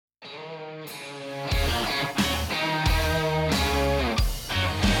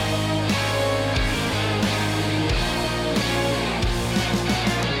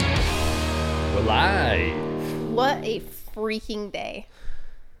freaking day.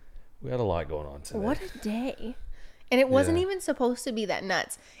 We had a lot going on today. What a day. And it wasn't even supposed to be that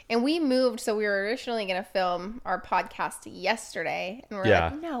nuts. And we moved, so we were originally going to film our podcast yesterday. And we're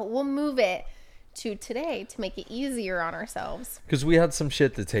like, no, we'll move it to today to make it easier on ourselves. Because we had some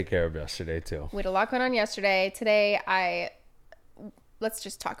shit to take care of yesterday, too. We had a lot going on yesterday. Today, let's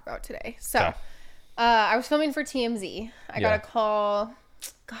just talk about today. So, I was filming for TMZ. I got a call.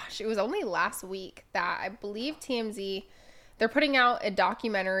 Gosh, it was only last week that I believe TMZ... They're putting out a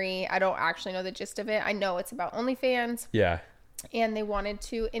documentary. I don't actually know the gist of it. I know it's about OnlyFans. Yeah. And they wanted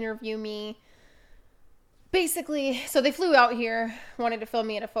to interview me. Basically, so they flew out here, wanted to film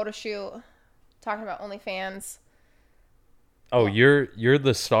me at a photo shoot, talking about OnlyFans. Oh, you're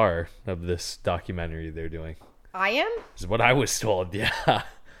the star of this documentary they're doing. I am? Is what I was told, yeah.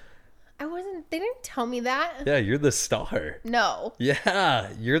 They didn't tell me that. Yeah, you're the star. No. Yeah,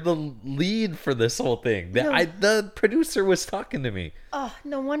 you're the lead for this whole thing. The producer was talking to me. Oh,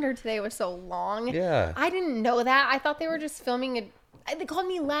 no wonder today was so long. Yeah. I didn't know that. I thought they were just filming they called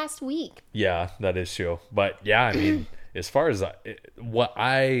me last week. Yeah, that is true. But yeah, I mean, as far as what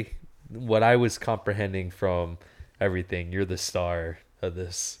I was comprehending from everything, you're the star of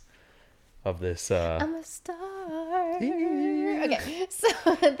this. I'm a star. Okay,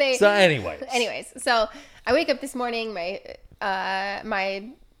 so anyways, so I wake up this morning. My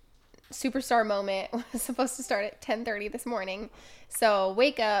superstar moment was supposed to start at 10:30 this morning. So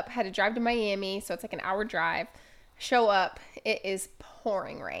wake up, had to drive to Miami, so it's like an hour drive. Show up, it is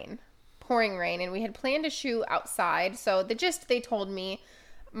pouring rain, and we had planned to shoot outside. So the gist they told me.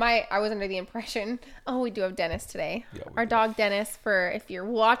 I was under the impression, we do have Dennis today. Yeah, our dog Dennis, if you're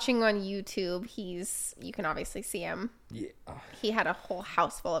watching on YouTube, you can obviously see him. Yeah. He had a whole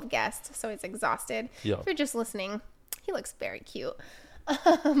house full of guests, so he's exhausted. Yeah. If you're just listening, he looks very cute.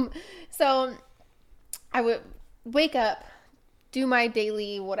 So I would wake up, do my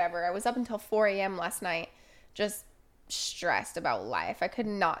daily whatever. I was up until 4 a.m. last night, just stressed about life. I could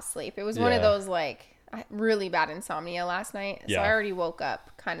not sleep. It was one of those really bad insomnia last night. So I already woke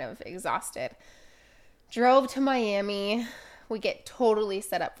up kind of exhausted. Drove to Miami. We get totally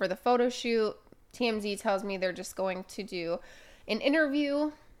set up for the photo shoot. TMZ tells me they're just going to do an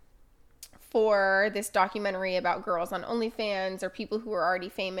interview for this documentary about girls on OnlyFans or people who are already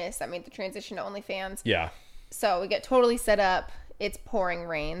famous that made the transition to OnlyFans. Yeah. So we get totally set up. It's pouring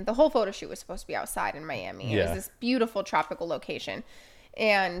rain. The whole photo shoot was supposed to be outside in Miami. It was this beautiful tropical location.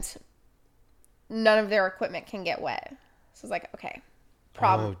 And none of their equipment can get wet. So it's like, okay,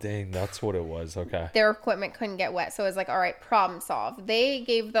 problem. Oh, dang, that's what it was. Okay. Their equipment couldn't get wet. So it was like, all right, problem solved. They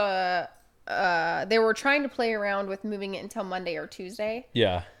gave they were trying to play around with moving it until Monday or Tuesday.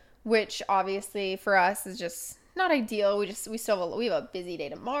 Yeah. Which obviously for us is just not ideal. We have a busy day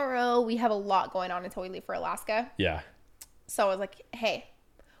tomorrow. We have a lot going on until we leave for Alaska. Yeah. So I was like, hey,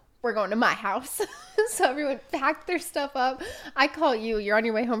 we're going to my house. So everyone packed their stuff up. I call you. You're on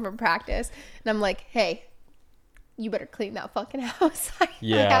your way home from practice. And I'm like, hey, you better clean that fucking house.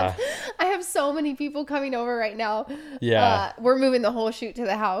 I have so many people coming over right now. Yeah. We're moving the whole shoot to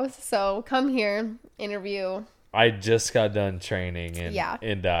the house. So come here, interview. I just got done training.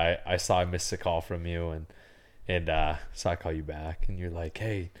 And I saw I missed a call from you. And so I call you back. And you're like,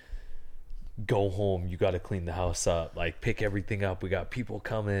 hey, go home. You got to clean the house up. Like, pick everything up. We got people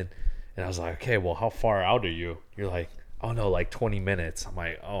coming. And I was like, okay, well, how far out are you? You're like, oh no, like 20 minutes. I'm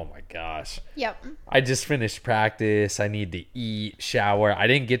like, oh my gosh. Yep. I just finished practice. I need to eat, shower. I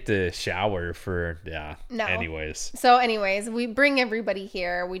didn't get to shower for, No. Anyways, we bring everybody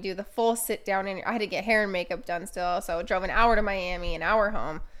here. We do the full sit down. And I had to get hair and makeup done still. So I drove an hour to Miami, an hour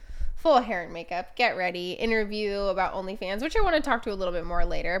home. Full hair and makeup. Get ready. Interview about OnlyFans, which I want to talk to a little bit more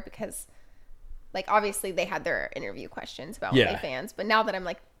later because obviously they had their interview questions about OnlyFans, but now that I'm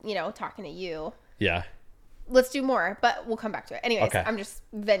talking to you, let's do more, but we'll come back to it. Anyways, okay. I'm just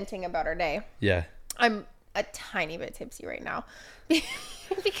venting about our day. Yeah. I'm a tiny bit tipsy right now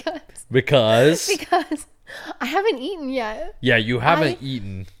because I haven't eaten yet. Yeah, you haven't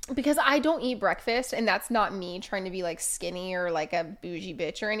eaten. Because I don't eat breakfast, and that's not me trying to be skinny or a bougie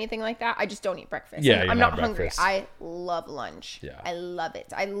bitch or anything like that. I just don't eat breakfast. Yeah, I'm not hungry. I love lunch. Yeah. I love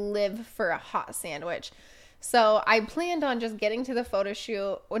it. I live for a hot sandwich. So I planned on just getting to the photo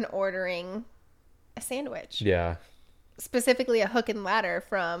shoot and ordering a sandwich. Yeah. Specifically a hook and ladder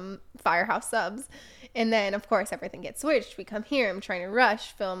from Firehouse Subs. And then, of course, everything gets switched. We come here. I'm trying to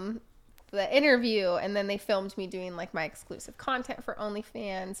rush, film the interview, and then they filmed me doing my exclusive content for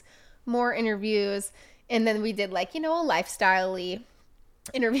OnlyFans, more interviews, and then we did a lifestyle-y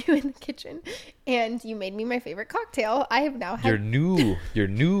interview in the kitchen, and you made me my favorite cocktail. I have now had your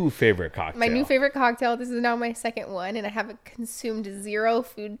new favorite cocktail. My new favorite cocktail. This is now my second one, and I haven't consumed zero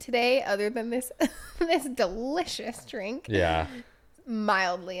food today other than this this delicious drink. Yeah.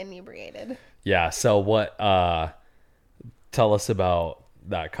 Mildly inebriated. Yeah. So what? Tell us about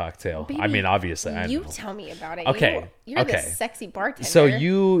that cocktail. Baby, I mean, obviously, I you know. Tell me about it. Okay. You're the sexy bartender. So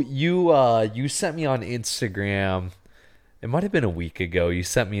you sent me on Instagram. It might have been a week ago. You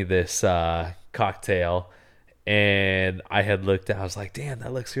sent me this cocktail, and I had looked at it. I was like, damn,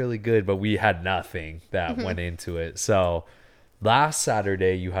 that looks really good. But we had nothing that went into it. So last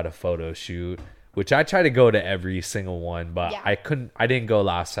Saturday, you had a photo shoot, which I try to go to every single one, but I didn't go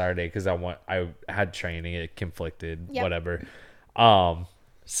last Saturday because I had training. It conflicted, whatever.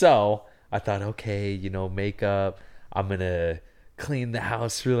 So I thought, okay, makeup. I'm going to clean the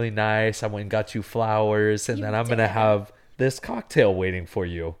house really nice. I went and got you flowers, and then I'm going to have this cocktail waiting for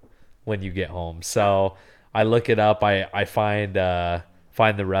you when you get home. So I look it up. I find the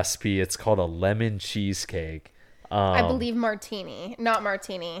recipe. It's called a lemon cheesecake. I believe martini, not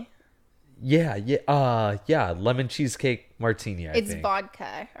martini. Yeah. Lemon cheesecake martini. I think it's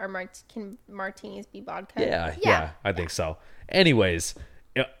vodka. Or can martinis be vodka? Yeah. I think so. Anyways,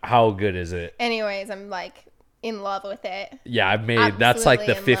 how good is it? Anyways, I'm like in love with it. Yeah, I've made that's like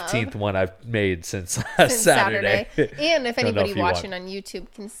the 15th one I've made since Saturday. And if anybody watching on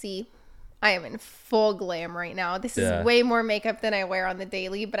YouTube can see, I am in full glam right now. This is way more makeup than I wear on the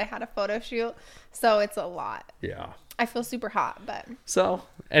daily, but I had a photo shoot, so it's a lot. Yeah. I feel super hot, but... So,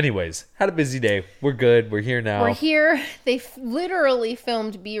 anyways, had a busy day. We're good. We're here now. We're here. They literally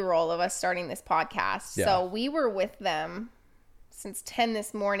filmed B-roll of us starting this podcast. Yeah. So we were with them since 10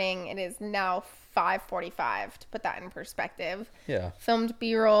 this morning. It is now 5:45, to put that in perspective. Yeah. Filmed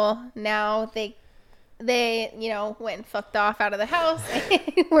B-roll. Now they went and fucked off out of the house,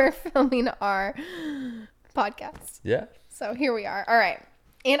 and we're filming our podcast. Yeah. So here we are. All right.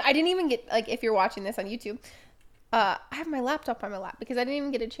 And I didn't even get, like, if you're watching this on YouTube, I have my laptop on my lap because I didn't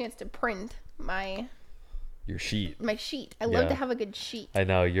even get a chance to print your sheet. My sheet. I love to have a good sheet. I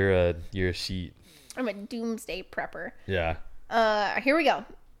know you're a sheet. I'm a doomsday prepper. Yeah. Here we go.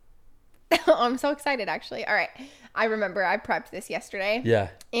 I'm so excited, actually. All right. I remember I prepped this yesterday. Yeah.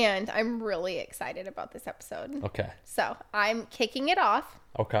 And I'm really excited about this episode. Okay. So I'm kicking it off.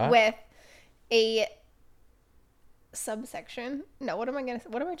 Okay. With a subsection. No, what am I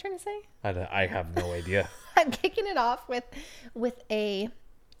trying to say? I have no idea. I'm kicking it off with a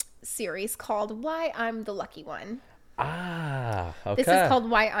series called Why I'm the Lucky One. Ah, okay. This is called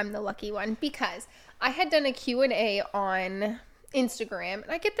Why I'm the Lucky One because I had done a Q&A on Instagram,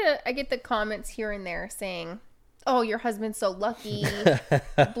 and I get the comments here and there saying, "Oh, your husband's so lucky."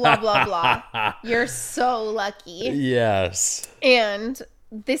 Blah blah blah. You're so lucky. Yes. And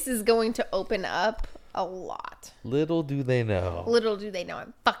this is going to open up a lot. Little do they know.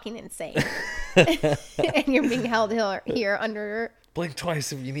 I'm fucking insane. And you're being held here under... Blink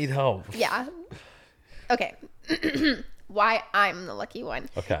twice if you need help. Yeah. Okay. Why I'm the lucky one.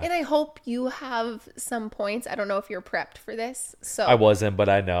 Okay. And I hope you have some points. I don't know if you're prepped for this. So I wasn't, but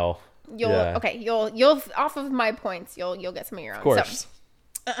I know. You'll off of my points, you'll get some of your own. Of course.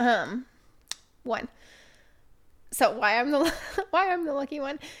 So, one. So why I'm the lucky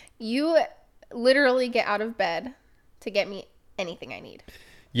one? You literally get out of bed to get me anything I need.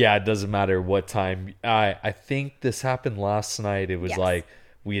 Yeah, it doesn't matter what time. I think this happened last night. It was like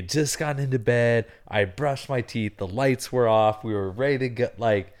we had just gotten into bed. I brushed my teeth. The lights were off. We were ready to get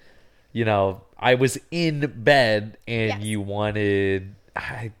I was in bed and you wanted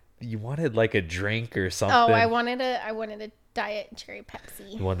like a drink or something. Oh, I wanted a diet cherry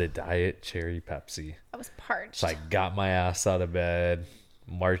Pepsi. You wanted a diet cherry Pepsi. I was parched. So I got my ass out of bed,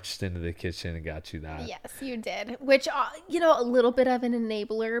 marched into the kitchen and got you that. Yes, you did. Which, a little bit of an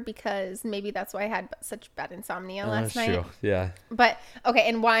enabler because maybe that's why I had such bad insomnia last night. True. Yeah. But, okay,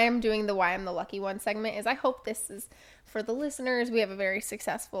 and why I'm doing the Why I'm the Lucky One segment is I hope this is, for the listeners, we have a very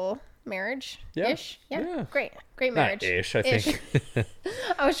successful marriage-ish. Yeah. Great marriage. Not ish, I think.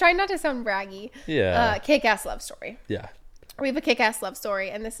 I was trying not to sound braggy. Yeah. Kick-ass love story. Yeah. We have a kick-ass love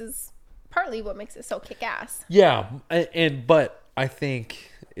story, and this is partly what makes it so kick-ass. Yeah, but I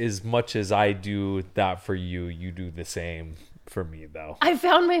think as much as I do that for you, you do the same for me, though. I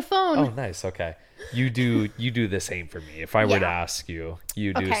found my phone. Oh, nice. Okay, you do the same for me. If I were to ask you,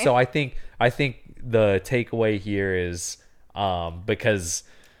 you do. Okay. So I think the takeaway here is because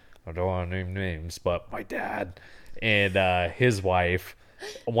I don't want to name names, but my dad and his wife.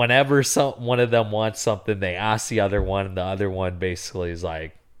 Whenever one of them wants something, they ask the other one, and the other one basically is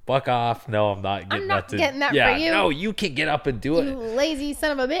like, fuck off. No, I'm not getting getting that for you. No, you can get up and do it. You lazy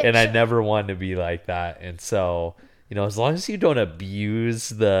son of a bitch. And I never wanted to be like that. And so, as long as you don't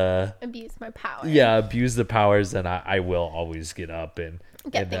abuse my power. Yeah, abuse the powers, then I will always get up and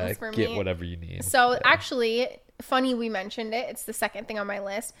get things for get me. Whatever you need. So actually, funny we mentioned it. It's the second thing on my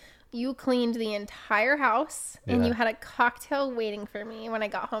list. You cleaned the entire house and you had a cocktail waiting for me when I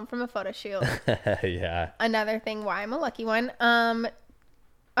got home from a photo shoot. Yeah. Another thing why I'm a lucky one.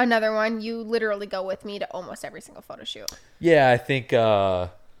 Another one, you literally go with me to almost every single photo shoot. Yeah, I think,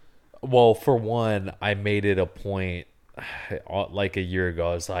 well, for one, I made it a point like a year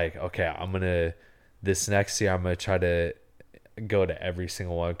ago. I was like, okay, this next year, I'm going to try to go to every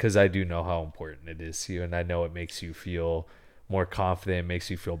single one because I do know how important it is to you. And I know it makes you feel more confident, makes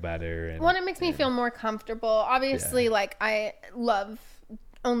you feel better. And it makes me feel more comfortable. Obviously, like I love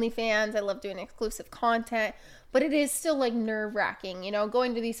OnlyFans. I love doing exclusive content, but it is still like nerve wracking,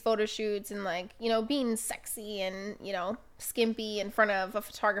 going to these photo shoots and like, being sexy and, skimpy in front of a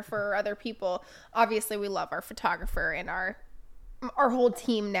photographer or other people. Obviously we love our photographer and our whole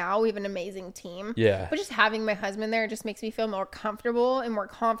team now. We have an amazing team. Yeah. But just having my husband there just makes me feel more comfortable and more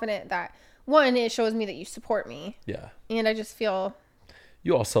confident that one, it shows me that you support me. Yeah. And I just feel...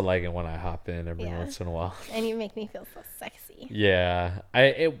 You also like it when I hop in every once in a while. And you make me feel so sexy. Yeah.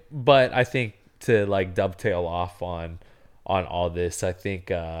 But I think to like dovetail off on all this, I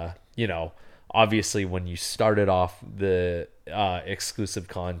think, obviously when you started off the exclusive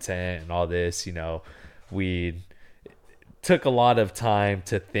content and all this, we took a lot of time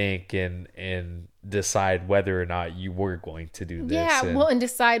to think and decide whether or not you were going to do this. Yeah, and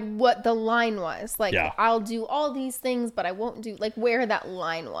decide what the line was. Like, I'll do all these things, but I won't do, like, where that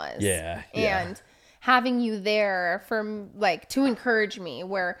line was. Yeah. And having you there for, like, to encourage me,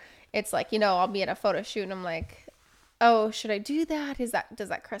 where it's like, I'll be at a photo shoot and I'm like, oh, should I do that? Does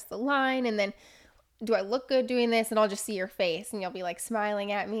that cross the line? And then, do I look good doing this? And I'll just see your face and you'll be like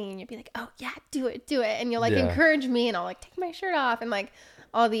smiling at me and you'll be like, oh yeah, do it. And you'll like encourage me and I'll like take my shirt off and like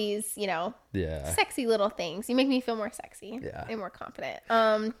all these, sexy little things. You make me feel more sexy and more confident.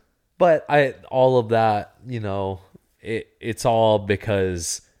 But all of that, it's all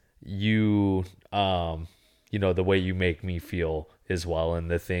because you, the way you make me feel as well.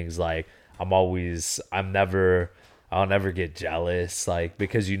 And the things like, I'll never get jealous, like,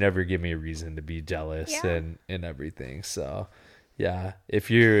 because you never give me a reason to be jealous and everything. So, yeah, if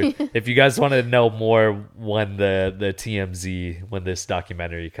you guys want to know more when the TMZ, when this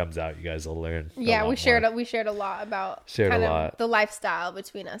documentary comes out, you guys will learn. Yeah, we shared a lot about the lifestyle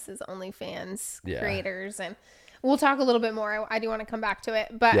between us as OnlyFans creators, and we'll talk a little bit more. I do want to come back to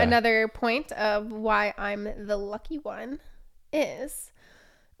it, but another point of why I'm the lucky one is.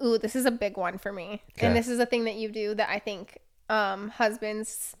 Ooh, this is a big one for me. Okay. And this is a thing that you do that I think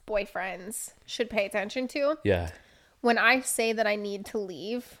husbands, boyfriends should pay attention to. Yeah. When I say that I need to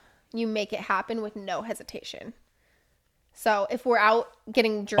leave, you make it happen with no hesitation. So if we're out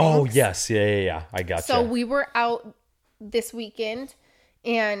getting drinks. Oh, yes. Yeah. I got you. So we were out this weekend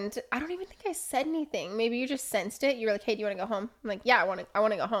and I don't even think I said anything. Maybe you just sensed it. You were like, hey, do you want to go home? I'm like, yeah, I want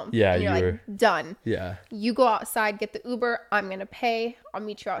to go home. Yeah, and you're like, done. Yeah. You go outside, get the Uber. I'm going to pay. I'll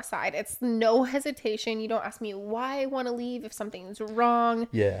meet you outside. It's no hesitation. You don't ask me why I want to leave, if something's wrong.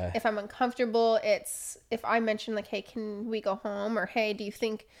 Yeah. If I'm uncomfortable. It's if I mention like, hey, can we go home? Or hey, do you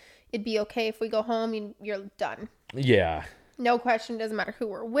think it'd be okay if we go home? You're done. Yeah. No question. Doesn't matter who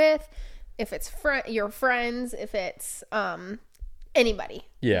we're with. If it's your friends, if it's anybody.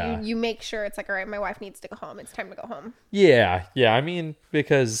 Yeah. You make sure it's like, all right, my wife needs to go home. It's time to go home. Yeah. I mean,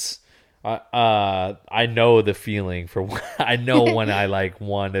 because I know the feeling I know when I like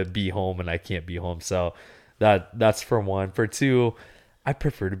want to be home and I can't be home. So that's for one. For two, I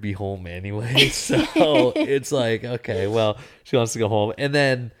prefer to be home anyway. So it's like, okay, well, she wants to go home. And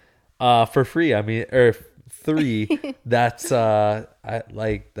then for free, I mean, or three, that's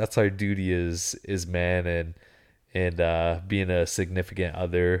that's our duty as men and being a significant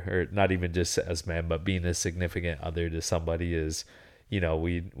other, or not even just as men, but being a significant other to somebody is,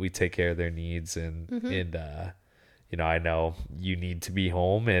 we take care of their needs and I know you need to be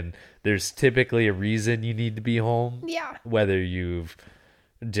home and there's typically a reason you need to be home. Yeah. Whether you've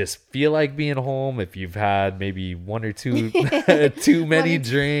just feel like being home, if you've had maybe one or two too many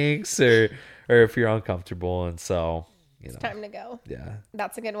drinks or if you're uncomfortable. And so, it's time to go. Yeah.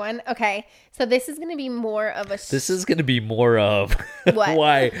 That's a good one. Okay. So this is going to be more of what?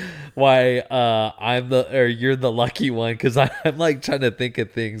 why you're the lucky one. Cause I'm like trying to think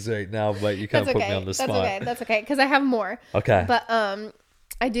of things right now, but you kind of put me on the spot. That's okay. Cause I have more. Okay. But,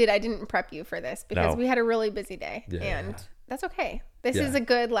 I didn't prep you for this because we had a really busy day and That's okay. This is a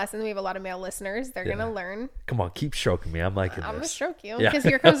good lesson. We have a lot of male listeners. They're going to learn. Come on, keep stroking me. I'm liking this. I'm going to stroke you because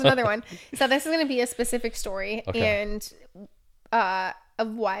here comes another one. So this is going to be a specific story and of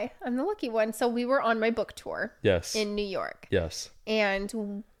why I'm the lucky one. So we were on my book tour. Yes. In New York. Yes.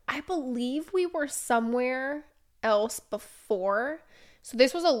 And I believe we were somewhere else before. So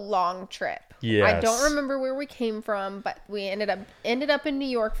this was a long trip. Yes. I don't remember where we came from, but we ended up in New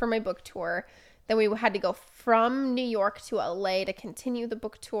York for my book tour. Then we had to go from New York to LA to continue the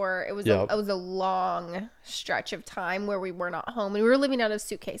book tour. It was a long stretch of time where we were not home and we were living out of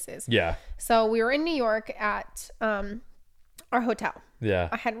suitcases. Yeah. So we were in New York at our hotel. Yeah.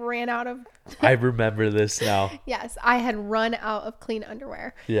 I had ran out of I remember this now. Yes, I had run out of clean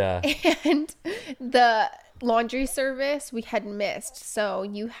underwear. Yeah. And the laundry service we had missed. So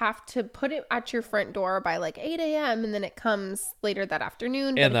you have to put it at your front door by like 8 a.m. and then it comes later that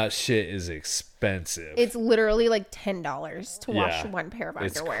afternoon. And that shit is expensive. It's literally like $10 to wash one pair of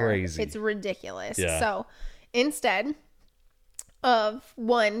underwear. It's crazy. It's ridiculous. Yeah. So instead of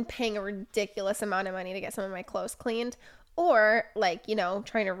paying a ridiculous amount of money to get some of my clothes cleaned, or like,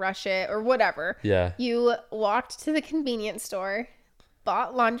 trying to rush it or whatever. Yeah. You walked to the convenience store,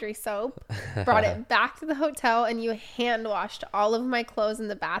 bought laundry soap, brought it back to the hotel, and you hand washed all of my clothes in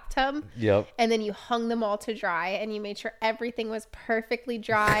the bathtub. Yep. And then you hung them all to dry and you made sure everything was perfectly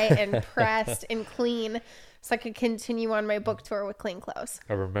dry and pressed and clean so I could continue on my book tour with clean clothes.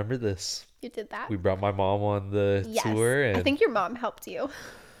 I remember this. You did that? We brought my mom on the tour. And I think your mom helped you.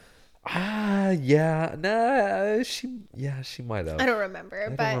 Yeah. Nah, she might have. I don't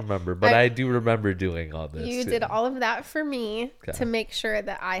remember. But I do remember doing all this. You did all of that for me to make sure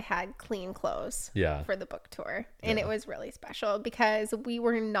that I had clean clothes for the book tour. And it was really special because we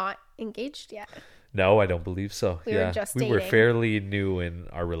were not engaged yet. No, I don't believe so. We were just dating. We were fairly new in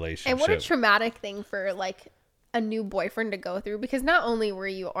our relationship. And what a traumatic thing for like a new boyfriend to go through, because not only were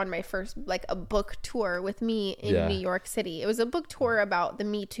you on my first like a book tour with me in New York City, it was a book tour about the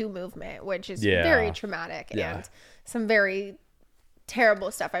Me Too movement, which is very traumatic and some very terrible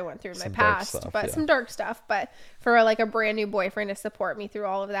stuff I went through in my past, some dark stuff. But for like a brand new boyfriend to support me through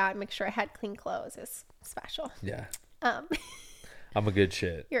all of that and make sure I had clean clothes is special. Yeah. I'm a good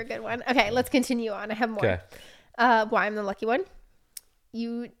shit. You're a good one. Okay, let's continue on. I have more. Okay. Why I'm the lucky one.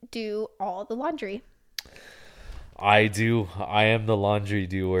 You do all the laundry. I do. I am the laundry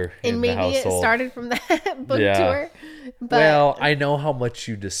doer in the household. And maybe it started from that book tour. But well, I know how much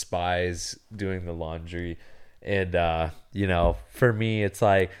you despise doing the laundry. And, for me, it's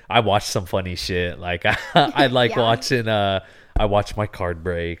like, I watch some funny shit. Like, I like watching, I watch my card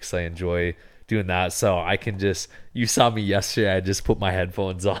breaks. I enjoy doing that. So I can you saw me yesterday. I just put my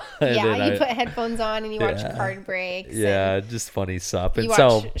headphones on. Yeah, you put headphones on and you watch card breaks. Yeah, just funny stuff. And you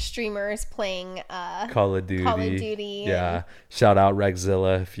watch streamers playing Call of Duty. Yeah. Shout out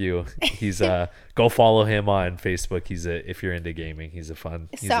Rexzilla he's go follow him on Facebook. If you're into gaming, he's a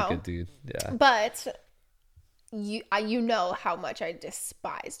good dude. Yeah. But you know how much I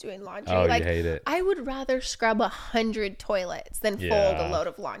despise doing laundry. Oh, you hate it. I would rather scrub 100 toilets than fold a load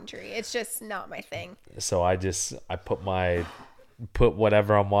of laundry. It's just not my thing. So I put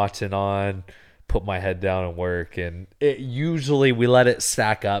whatever I'm watching on, put my head down and work, and usually we let it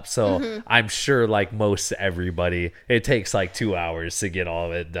stack up. So I'm sure like most everybody, it takes like 2 hours to get all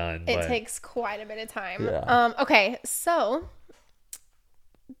of it done. It takes quite a bit of time. Yeah. Okay, so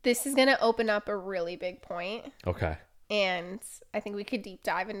this is going to open up a really big point. Okay. And I think we could deep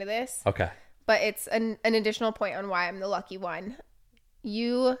dive into this. Okay. But it's an additional point on why I'm the lucky one.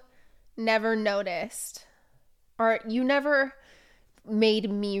 You never noticed, or you never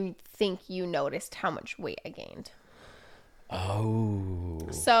made me think you noticed how much weight I gained. Oh.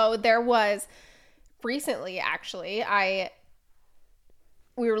 So there was recently, actually,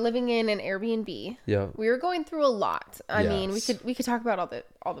 we were living in an Airbnb. Yeah. We were going through a lot. I mean, we could talk about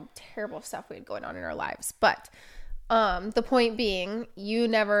all the terrible stuff we had going on in our lives. But the point being,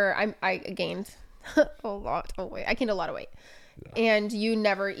 I gained a lot of weight. I gained a lot of weight. Yeah. And you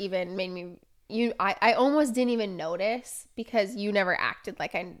never even made me I almost didn't even notice because you never acted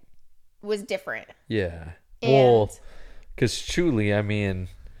like I was different. Yeah. Well, because truly, I mean,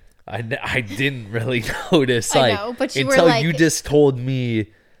 I didn't really notice, like, I know, but until you just told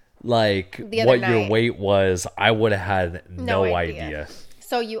me, like, what your weight was. I would have had no idea.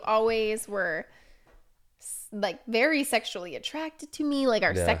 So you always were, like, very sexually attracted to me. Like,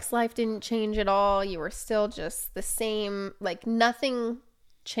 our sex life didn't change at all. You were still just the same. Like, nothing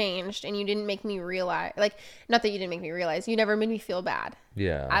changed, and you didn't make me realize, like, not that you didn't make me realize, you never made me feel bad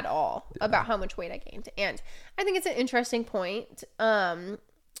at all about how much weight I gained. And I think it's an interesting point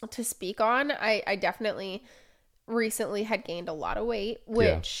to speak on. I definitely recently had gained a lot of weight,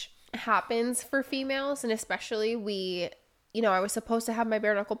 which happens for females. And especially I was supposed to have my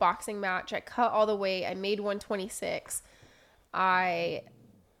bare knuckle boxing match. I cut all the weight. I made 126.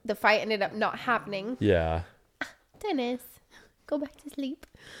 The fight ended up not happening. Yeah. Dennis, go back to sleep.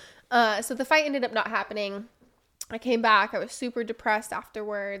 So the fight ended up not happening. I came back. I was super depressed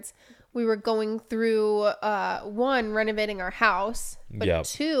afterwards. We were going through, one, renovating our house, but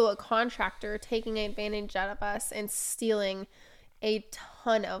two, a contractor taking advantage out of us and stealing a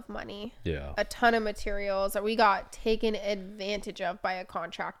ton of money. Yeah. A ton of materials that we got taken advantage of by a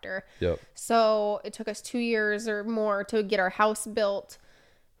contractor. Yep. So it took us 2 years or more to get our house built.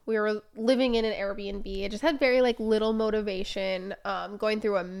 We were living in an Airbnb. I just had very little motivation, going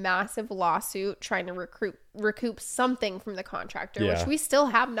through a massive lawsuit, trying to recoup something from the contractor, which we still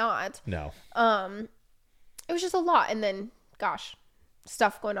have not. No. It was just a lot. And then, gosh,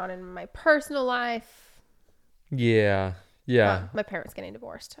 stuff going on in my personal life. Yeah. Yeah. My parents getting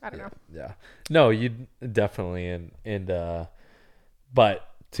divorced. I don't know. Yeah. No, you definitely. But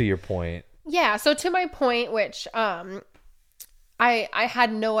to your point. Yeah. So to my point, which, I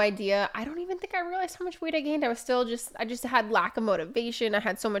had no idea. I don't even think I realized how much weight I gained. I just had lack of motivation. I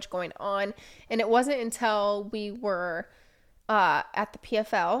had so much going on. And it wasn't until we were at the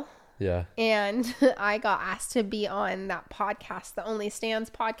PFL. Yeah. And I got asked to be on that podcast, the Only Stands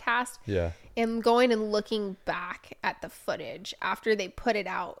podcast. Yeah. And going and looking back at the footage after they put it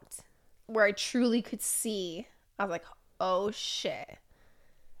out, where I truly could see, I was like, oh shit,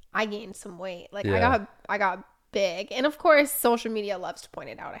 I gained some weight. I got big. And of course, social media loves to point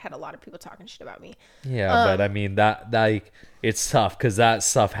it out. I had a lot of people talking shit about me. Yeah, but I mean that it's tough because that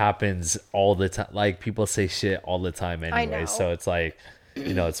stuff happens all the time. People say shit all the time anyway. So it's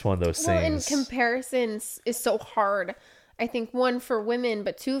it's one of those things. And comparisons is so hard. I think one for women,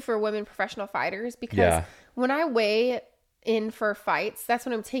 but two for women professional fighters, because when I weigh in for fights, that's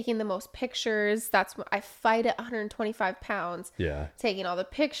when I'm taking the most pictures. That's when I fight at 125 pounds. Yeah. Taking all the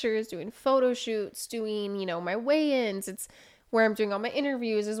pictures, doing photo shoots, doing, my weigh-ins. It's where I'm doing all my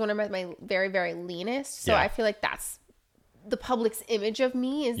interviews is when I'm at my very, very leanest. So I feel like that's the public's image of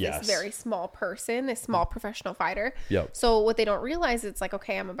me is this very small person, this small professional fighter. Yep. So what they don't realize, it's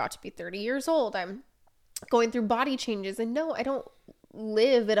okay, I'm about to be 30 years old. I'm going through body changes. And no, I don't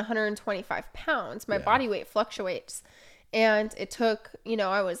live at 125 pounds. My body weight fluctuates. And it took,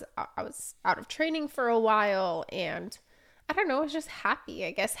 I was out of training for a while, and I don't know, I was just happy,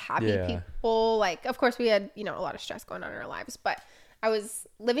 I guess, people. Of course we had, a lot of stress going on in our lives, but I was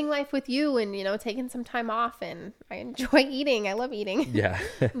living life with you and, taking some time off, and I enjoy eating. I love eating. Yeah.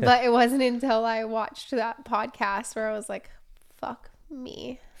 But it wasn't until I watched that podcast where I was like, fuck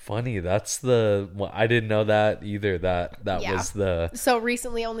me. Funny. I didn't know that either. That was so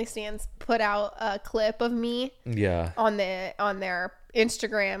recently Only Stands put out a clip of me on their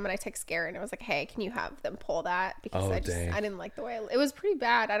Instagram, and I text Gary and I was like, hey, can you have them pull that? Because I didn't like the way it was pretty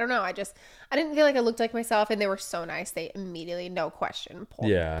bad. I don't know. I didn't feel like I looked like myself, and they were so nice. They immediately, no question,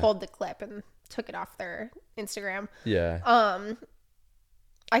 pulled the clip and took it off their Instagram. Yeah.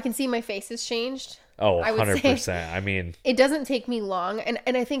 I can see my face has changed. Oh, 100%. I mean, it doesn't take me long. And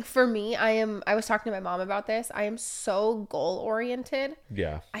I think for me, I was talking to my mom about this. I am so goal oriented.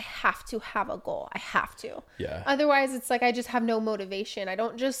 Yeah. I have to have a goal. I have to. Yeah. Otherwise, it's I just have no motivation. I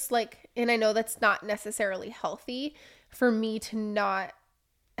don't just and I know that's not necessarily healthy for me to not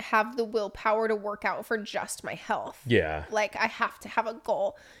have the willpower to work out for just my health. Yeah. I have to have a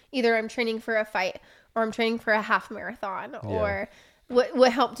goal. Either I'm training for a fight, or I'm training for a half marathon, or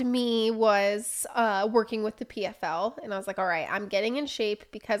what helped me was working with the PFL. And I was like, all right, I'm getting in shape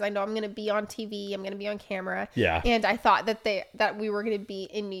because I know I'm going to be on TV. I'm going to be on camera. Yeah. And I thought that we were going to be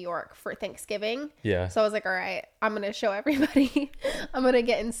in New York for Thanksgiving. Yeah. So I was like, all right, I'm going to show everybody. I'm going to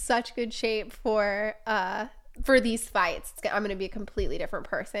get in such good shape for these fights. I'm going to be a completely different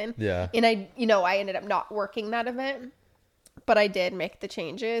person. Yeah. And I ended up not working that event. But I did make the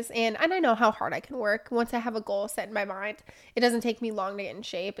changes, and I know how hard I can work once I have a goal set in my mind. It doesn't take me long to get in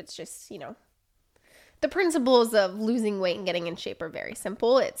shape. It's just, the principles of losing weight and getting in shape are very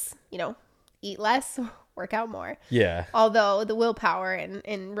simple. It's, eat less, work out more. Yeah. Although the willpower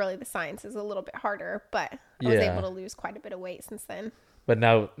and really the science is a little bit harder, but I was able to lose quite a bit of weight since then. But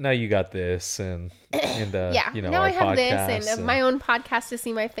now you got this and now I have this and my own podcast to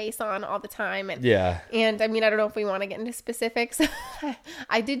see my face on all the time. And I mean, I don't know if we want to get into specifics.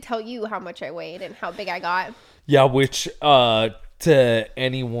 I did tell you how much I weighed and how big I got. Yeah, which to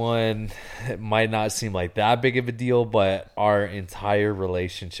anyone it might not seem like that big of a deal, but our entire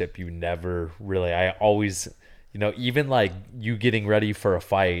relationship, I always, even you getting ready for a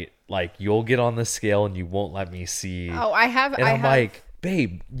fight, like you'll get on the scale and you won't let me see. Oh, I have. And I'm like,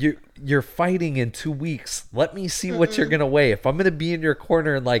 babe, you're fighting in 2 weeks. Let me see what you're gonna weigh. If I'm gonna be in your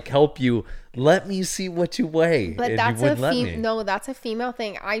corner and like help you, let me see what you weigh. But that's that's a female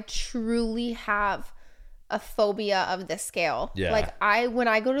thing. I truly have a phobia of the scale. Yeah. Like when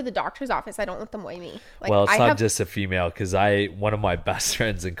I go to the doctor's office, I don't let them weigh me. Like, well, it's not just a female, because one of my best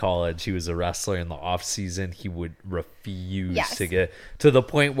friends in college, he was a wrestler. In the off season, he would refuse to get to the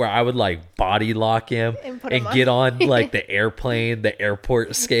point where I would like body lock him and get on like the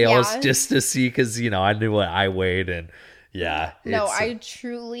airport scales just to see, because I knew what I weighed. And no, I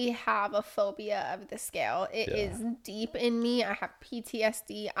truly have a phobia of the scale. It is deep in me. I have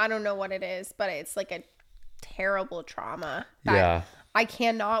PTSD. I don't know what it is, but it's like a terrible trauma that I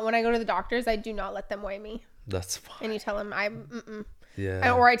cannot, when I go to the doctors, I do not let them weigh me. That's fine. And you tell them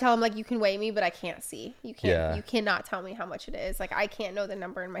or I tell them like, you can weigh me, but I can't see. You cannot tell me how much it is. Like I can't know the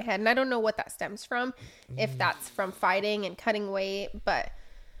number in my head, and I don't know what that stems from, if that's from fighting and cutting weight. But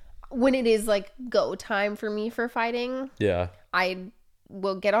when it is like go time for me for fighting, I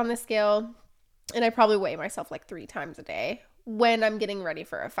will get on the scale, and I probably weigh myself like 3 times a day when I'm getting ready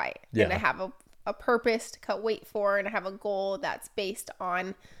for a fight. And I have a purpose to cut weight for, and I have a goal that's based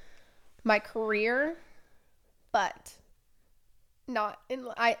on my career, but not in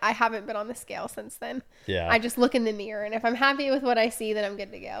I haven't been on the scale since then. I just look in the mirror, and if I'm happy with what I see, then I'm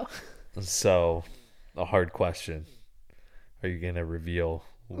good to go. So a hard question, are you gonna reveal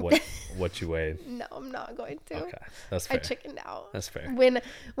what you weighed? No, I'm not going to. Okay, that's fair. I chickened out. That's fair. When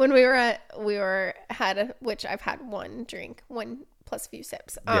which I've had one drink, 1 plus a few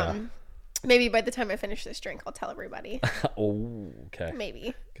sips. Maybe by the time I finish this drink, I'll tell everybody. Oh, okay.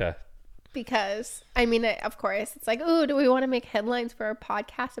 Maybe. Okay. Because, I mean, of course, it's like, oh, do we want to make headlines for our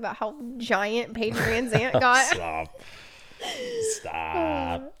podcast about how giant Paige Van Zandt got?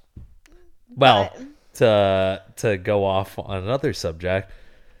 Stop. Well, to go off on another subject,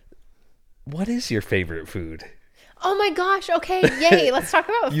 what is your favorite food? Oh my gosh. Okay. Yay. Let's talk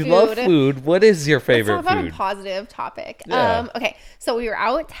about food. You love food. What is your favorite food? Let's talk about a positive topic. Yeah. Okay. So we were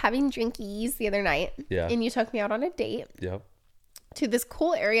out having drinkies the other night. Yeah. And you took me out on a date. Yep. To this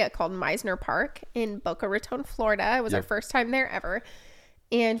cool area called Meisner Park in Boca Raton, Florida. It was our first time there ever.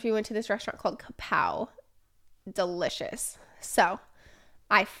 And we went to this restaurant called Kapow. Delicious. So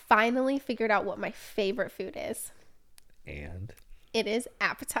I finally figured out what my favorite food is. And? It is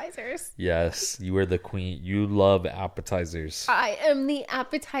appetizers. Yes, you are the queen. You love appetizers. I am the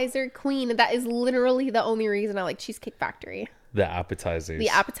appetizer queen. That is literally the only reason I like Cheesecake Factory. The appetizers. The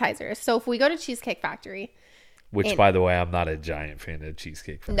appetizers. So if we go to Cheesecake Factory. Which, by the way, I'm not a giant fan of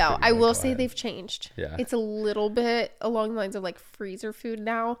Cheesecake Factory. No, I will say they've changed. Yeah. It's a little bit along the lines of like freezer food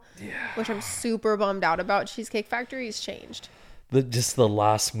now. Yeah. Which I'm super bummed out about. Cheesecake Factory's changed. Just the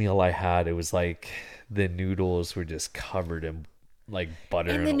last meal I had, it was like the noodles were just covered in like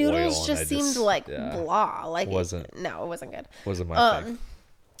butter and the oil, noodles just seemed like blah. Like it wasn't good. Wasn't my thing.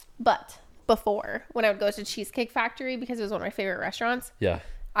 But before, when I would go to Cheesecake Factory, because it was one of my favorite restaurants,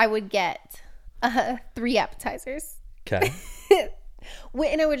 I would get 3 appetizers. Okay.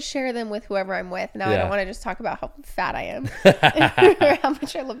 And I would share them with whoever I'm with. Now I don't want to just talk about how fat I am or how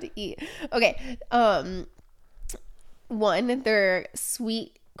much I love to eat. Okay. One, they're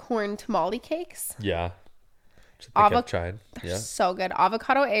sweet corn tamale cakes. Yeah. I've tried. Yeah. So good.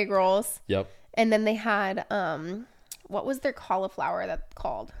 Avocado egg rolls. Yep. And then they had what was their cauliflower that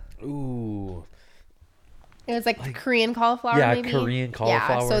called? Ooh. It was like Korean cauliflower, maybe? Yeah, Korean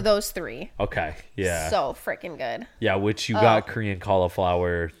cauliflower. Yeah, so those 3. Okay, yeah. So freaking good. Yeah, which you got Korean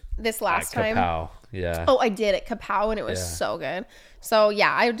cauliflower this last time. Kapow. Yeah. Oh, I did at Kapow, and it was so good. So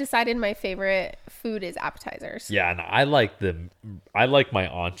yeah, I decided my favorite food is appetizers. Yeah, and I like my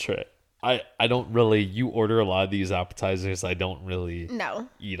entree. I don't really, you order a lot of these appetizers, I don't really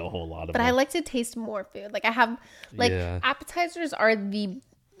eat a whole lot of them. But I like to taste more food. Like I have, appetizers are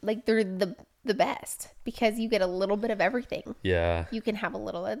they're the best because you get a little bit of everything. Yeah. You can have a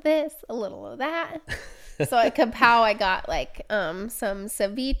little of this, a little of that. So at Kapow, I got like some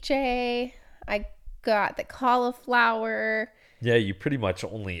ceviche. I got the cauliflower. Yeah, you pretty much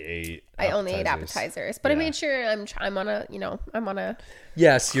only ate appetizers. I only ate appetizers. But I made sure I'm on a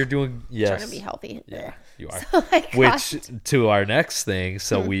Yes, you're doing trying to be healthy. Yeah, you are. So which to our next thing,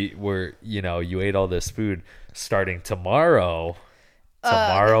 so we were, you ate all this food starting tomorrow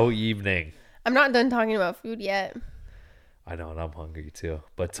evening. I'm not done talking about food yet. I know, and I'm hungry too.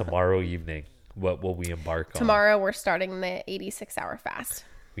 But tomorrow evening, what will we embark on? Tomorrow we're starting the 86-hour fast.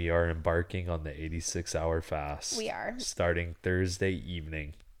 We are embarking on the 86-hour fast. We are. Starting Thursday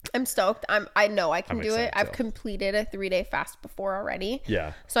evening. I'm stoked. I know I can do it. I've completed a 3-day fast before already.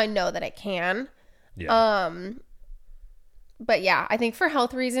 Yeah. So I know that I can. Yeah. But yeah, I think for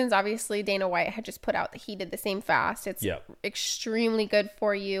health reasons, obviously Dana White had just put out that he did the same fast. It's extremely good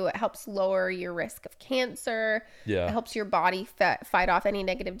for you. It helps lower your risk of cancer. Yeah. It helps your body fight off any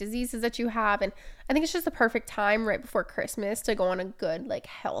negative diseases that you have. And I think it's just the perfect time right before Christmas to go on a good like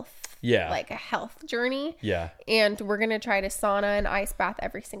a health journey. Yeah. And we're going to try to sauna and ice bath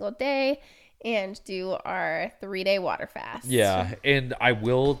every single day and do our 3-day water fast. Yeah. And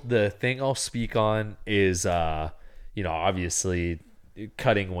the thing I'll speak on is, obviously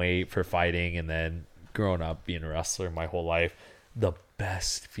cutting weight for fighting and then growing up being a wrestler my whole life. The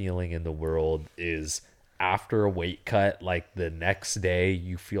best feeling in the world is after a weight cut, like the next day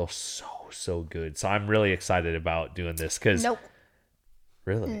you feel so good. So I'm really excited about doing this because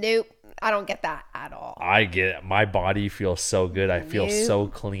Really? Nope. I don't get that at all. I get it. My body feels so good. I feel so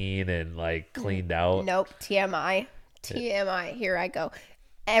clean and like cleaned out. Nope. TMI. Here I go.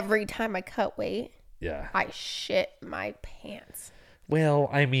 Every time I cut weight, I shit my pants. Well,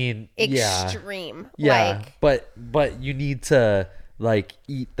 I mean, extreme. Yeah. But you need to like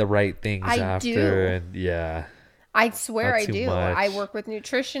eat the right things after. And I swear I do. Much. I work with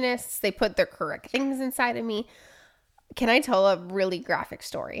nutritionists. They put the correct things inside of me. Can I tell a really graphic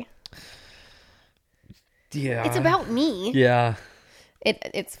story? Yeah. It's about me. Yeah.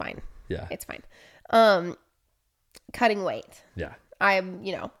 It's fine. Yeah. It's fine. Cutting weight. Yeah. I'm,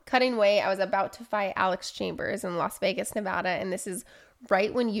 cutting weight. I was about to fight Alex Chambers in Las Vegas, Nevada. And this is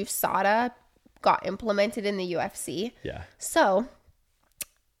right when USADA got implemented in the UFC. Yeah. So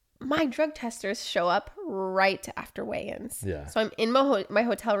my drug testers show up right after weigh-ins. Yeah. So I'm in my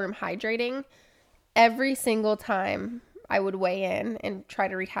hotel room hydrating. Every single time I would weigh in and try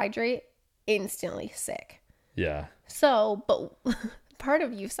to rehydrate, instantly sick. Yeah. So, but part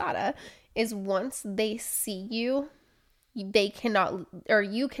of USADA is once they see you, they cannot, or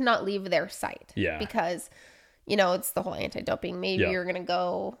you cannot leave their site. Yeah. Because, it's the whole anti-doping. Maybe you're going to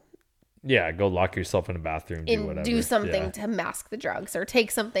go. Yeah. Go lock yourself in a bathroom. Do whatever. Do something to mask the drugs or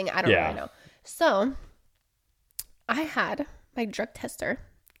take something. I don't really know. So I had my drug tester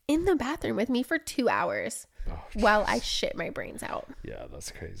in the bathroom with me for 2 hours while I shit my brains out. Yeah,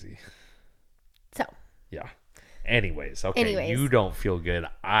 that's crazy. So. Yeah. Anyways, you don't feel good.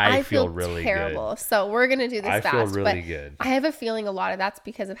 I feel really terrible. Good. So we're going to do this fast. I feel really good. I have a feeling a lot of that's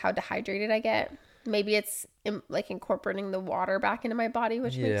because of how dehydrated I get. Maybe it's like incorporating the water back into my body,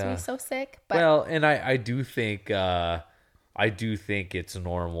 which makes me so sick. But well, and I do think it's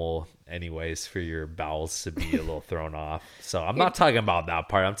normal anyways for your bowels to be a little thrown off. So I'm not talking about that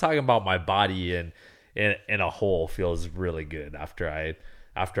part. I'm talking about my body and in a whole feels really good after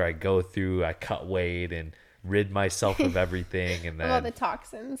I go through, I cut weight and rid myself of everything and then all the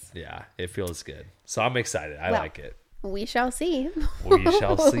toxins. Yeah, it feels good. So I'm excited. I like it. We shall see. We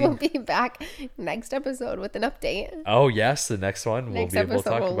shall see. We'll be back next episode with an update. Oh yes, the next one we'll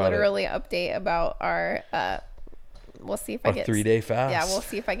literally update about our we'll see if I get 3-day fast. Yeah, we'll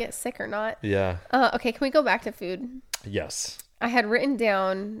see if I get sick or not. Yeah. Okay, can we go back to food? Yes. I had written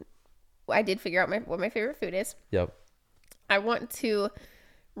down. I did figure out what my favorite food is. Yep. I want to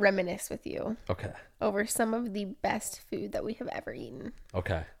reminisce with you. Okay. Over some of the best food that we have ever eaten.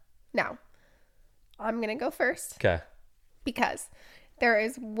 Okay. Now, I'm gonna go first. Okay. Because there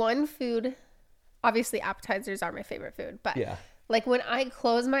is one food. Obviously, appetizers are my favorite food, but like when I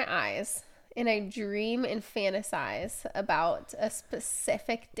close my eyes and I dream and fantasize about a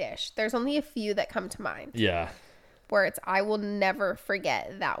specific dish, there's only a few that come to mind. Yeah. Where I will never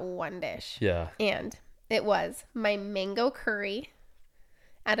forget that one dish. Yeah. And it was my mango curry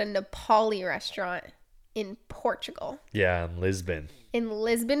at a Nepali restaurant in Portugal. Yeah, in Lisbon. In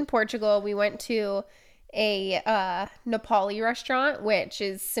Lisbon, Portugal, we went to a Nepali restaurant, which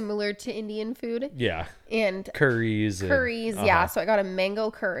is similar to Indian food. Yeah. And curries, yeah. So I got a mango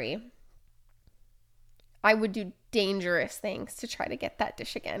curry. I would do dangerous things to try to get that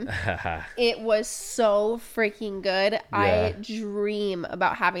dish again. It was so freaking good. Yeah. I dream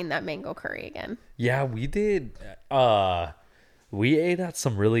about having that mango curry again. Yeah, we did. We ate at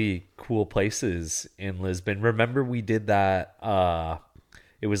some really cool places in Lisbon. Remember we did that,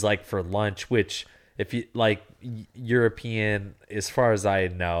 it was like for lunch, which if you like European, as far as I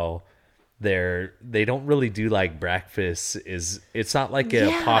know, they don't really do like breakfast. It's not like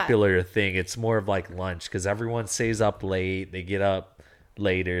a popular thing. It's more of like lunch because everyone stays up late. They get up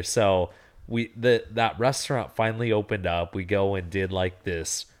later. So that restaurant finally opened up. We go and did like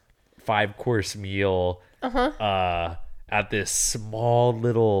this 5-course meal. at this small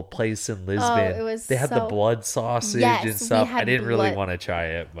little place in Lisbon. They had the blood sausage and stuff. I didn't really want to try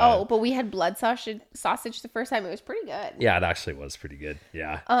it. But we had blood sausage the first time. It was pretty good. Yeah, it actually was pretty good.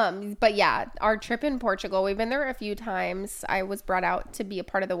 Yeah. But yeah, our trip in Portugal, we've been there a few times. I was brought out to be a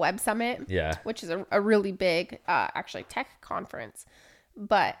part of the Web Summit. Yeah. Which is a really big, actually tech conference.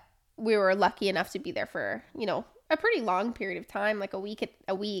 But we were lucky enough to be there for, a pretty long period of time, like a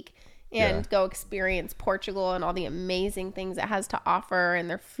week. And go experience Portugal and all the amazing things it has to offer. And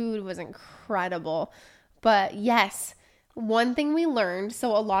their food was incredible. But yes, one thing we learned,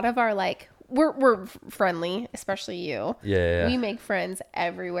 so a lot of our we're friendly, especially you. Yeah. We make friends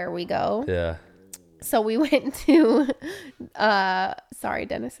everywhere we go. Yeah. So we went to, sorry,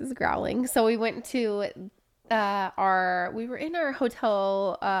 Dennis is growling. So we went to we were in our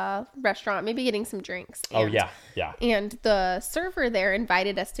hotel restaurant, maybe getting some drinks. Yeah. And the server there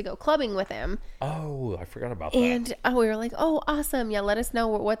invited us to go clubbing with him. Oh, I forgot about that. And we were like, oh, awesome. Yeah, let us know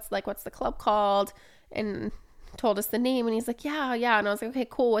what's the club called, and told us the name. And he's like, yeah. And I was like, okay,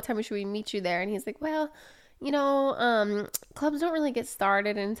 cool. What time should we meet you there? And he's like, well, clubs don't really get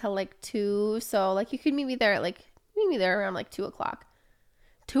started until 2. So you could meet me there around 2:00,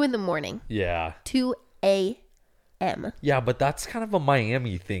 2 a.m. Yeah. 2 a.m. Yeah, but that's kind of a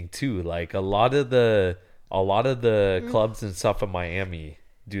Miami thing too. Like a lot of the clubs and stuff in Miami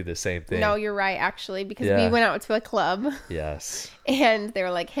do the same thing. No, you're right, actually, because we went out to a club. Yes. And they were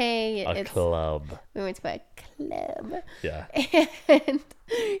like, hey, it's club. We went to a club. Yeah. And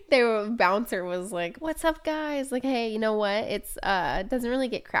bouncer was like, what's up, guys? Like, hey, you know what? It doesn't really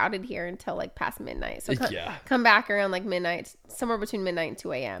get crowded here until past midnight. So come back around midnight, somewhere between midnight and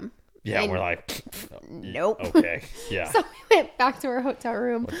 2 a.m. Yeah, and we're like, nope. Okay, yeah. So we went back to our hotel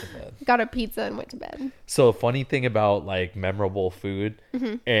room, got a pizza, and went to bed. So a funny thing about memorable food,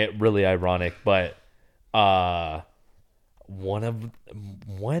 it really ironic, but one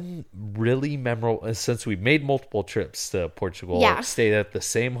really memorable, since we made multiple trips to Portugal, stayed at the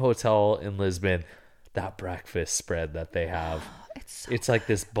same hotel in Lisbon, that breakfast spread that they have, it's like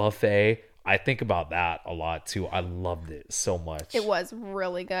this buffet. I think about that a lot too. I loved it so much. It was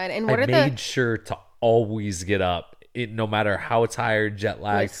really good. And I made sure to always get up. No matter how tired, jet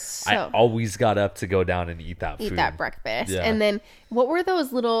lagged, I always got up to go down and eat that food. Eat that breakfast. Yeah. And then what were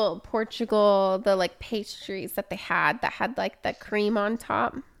those little Portugal, the pastries that they had that had the cream on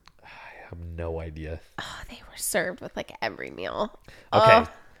top? I have no idea. Oh, they were served with every meal. Okay.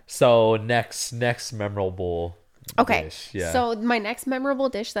 So next memorable dish. Yeah. So my next memorable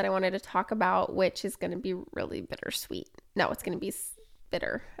dish that I wanted to talk about, which is going to be really bittersweet. No, it's going to be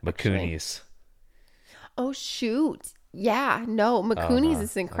bitter. Makuni's. Oh, shoot. Yeah. No, Makuni's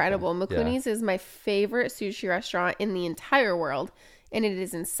is incredible. Okay. Makuni's is my favorite sushi restaurant in the entire world. And it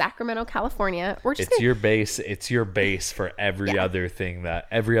is in Sacramento, California. It's your base for every other thing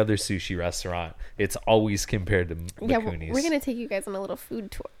every other sushi restaurant. It's always compared to Makuni's. We're going to take you guys on a little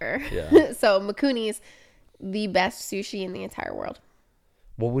food tour. Yeah. So Makuni's, the best sushi in the entire world.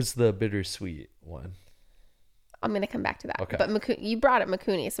 What was the bittersweet one? I'm going to come back to that. Okay. But you brought up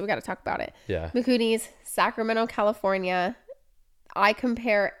Makuni, so we got to talk about it. Yeah. Makuni's, Sacramento, California. I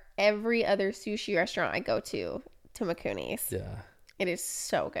compare every other sushi restaurant I go to Makuni's. Yeah. It is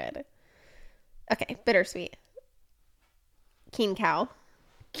so good. Okay, bittersweet. Keen Cow.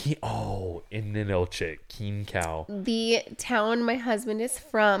 In Ninilchik, Keen Cow. The town my husband is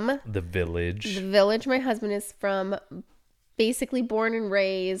from. The village. The village my husband is from. Basically born and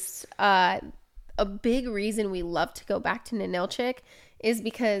raised. A big reason we love to go back to Ninilchik is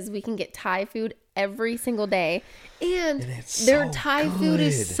because we can get Thai food every single day. And their Thai food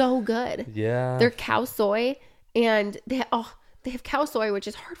is so good. Yeah. They're cow soy. And they have cow soy, which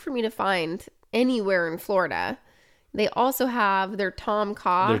is hard for me to find anywhere in Florida. They also have their Tom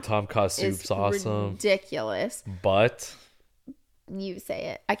Kha. Their Tom Kha soup's awesome. Ridiculous. But you say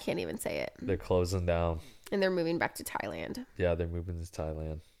it. I can't even say it. They're closing down. And they're moving back to Thailand. Yeah, they're moving to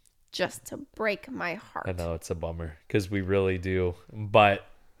Thailand. Just to break my heart. I know, it's a bummer because we really do. But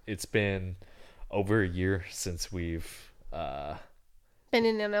it's been over a year since we've been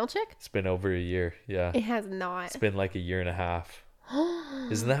in Ninilchik? It's been over a year, yeah. It has not. It's been like a year and a half.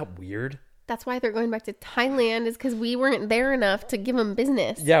 Isn't that weird? That's why they're going back to Thailand, is because we weren't there enough to give them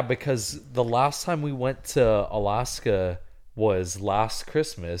business. Yeah, because the last time we went to Alaska was last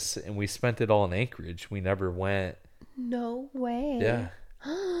Christmas, and we spent it all in Anchorage. We never went. No way. Yeah.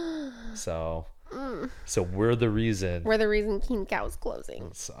 So we're the reason. We're the reason Keen Cow is closing.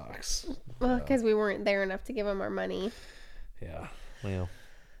 It sucks. Well, because we weren't there enough to give them our money. Yeah. Well.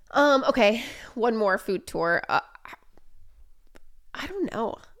 Okay. One more food tour. I don't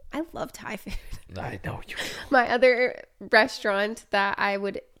know. I love Thai food. I know you do. My other restaurant that I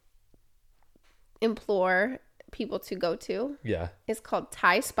would implore people to go to is called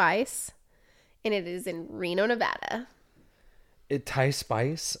Thai Spice, and it is in Reno, Nevada. Thai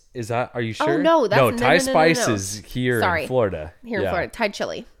Spice? Is that, are you sure? Oh, no. No, Thai Spice is here in Florida. Here in Florida. Thai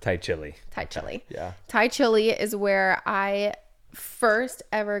chili. Thai chili. Thai chili. Yeah. Thai chili is where I first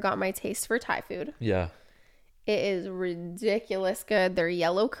ever got my taste for Thai food. Yeah. It is ridiculous good. Their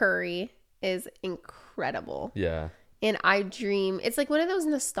yellow curry is incredible. Yeah. And I dream, it's like one of those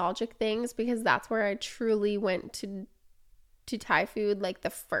nostalgic things because that's where I truly went to Thai food like the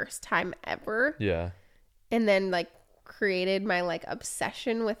first time ever. Yeah. And then like created my like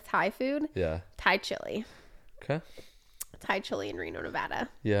obsession with Thai food. Yeah. Thai chili. Okay. Thai chili in Reno, Nevada.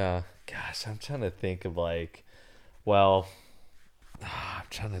 Yeah. Gosh, I'm trying to think of like, I'm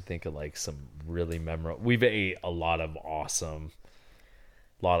trying to think of like some really memorable. We've ate a lot of awesome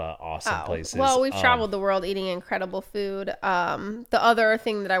places. Well, we've traveled the world eating incredible food. The other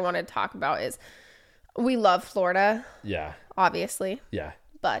thing that I want to talk about is we love Florida. Yeah. Obviously. Yeah.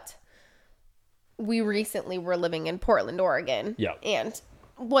 But we recently were living in Portland, Oregon. Yeah. And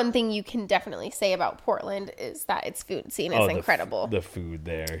one thing you can definitely say about Portland is that its food scene is incredible. The food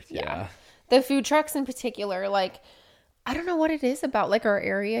there. Yeah. The food trucks in particular, like, I don't know what it is about like our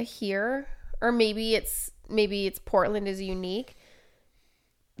area here, or maybe it's Portland is unique.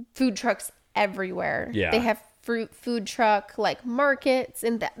 Food trucks everywhere. Yeah. They have food truck like markets,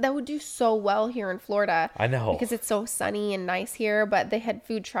 and that would do so well here in Florida. I know. Because it's so sunny and nice here, but they had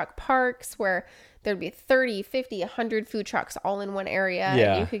food truck parks where there'd be 30, 50, 100 food trucks all in one area.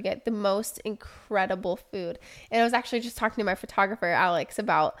 Yeah. And you could get the most incredible food. And I was actually just talking to my photographer, Alex,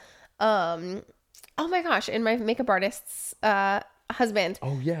 about, oh my gosh, and my makeup artist's husband.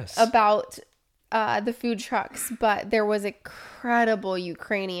 Oh, yes. About the food trucks, but there was incredible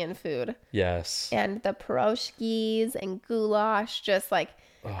Ukrainian food. Yes. And the pierogies and goulash, just like,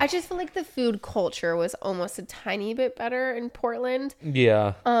 I just feel like the food culture was almost a tiny bit better in Portland.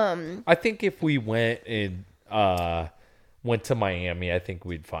 Yeah. I think if we went to Miami, I think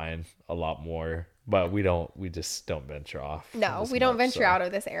we'd find a lot more, but we just don't venture off. No, we don't venture out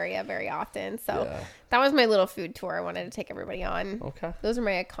of this area very often. So that was my little food tour I wanted to take everybody on. Okay. Those are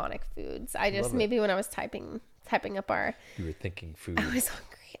my iconic foods. I just, maybe when I was typing up our... You were thinking food. I was hungry.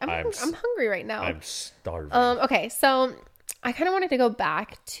 I'm hungry right now. I'm starving. Okay, so I kind of wanted to go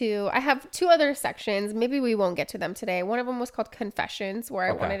back to... I have two other sections. Maybe we won't get to them today. One of them was called Confessions, where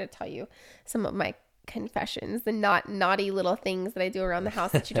I wanted to tell you some of my confessions, the naughty little things that I do around the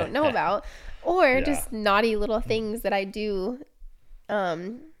house that you don't know about, or just naughty little things that I do,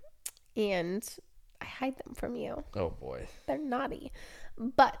 and I hide them from you. Oh boy, they're naughty.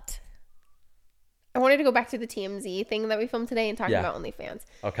 But I wanted to go back to the TMZ thing that we filmed today and talking about OnlyFans.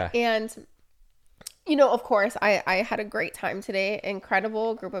 Okay. And you know, of course, I had a great time today.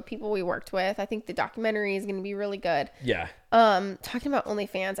 Incredible group of people we worked with. I think the documentary is going to be really good. Yeah. Talking about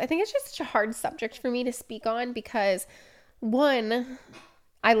OnlyFans, I think it's just such a hard subject for me to speak on because, one,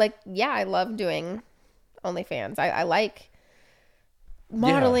 I love doing OnlyFans. I like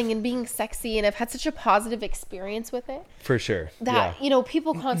modeling and being sexy, and I've had such a positive experience with it. For sure. That, you know,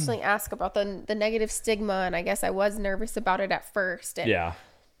 people constantly ask about the negative stigma, and I guess I was nervous about it at first. And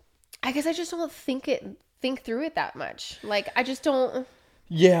I guess I just don't think through it that much. Like, I just don't.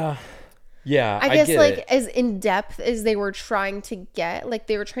 Yeah. Yeah. I guess like as in depth as they were trying to get, like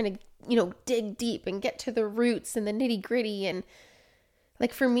they were trying to, you know, dig deep and get to the roots and the nitty gritty. And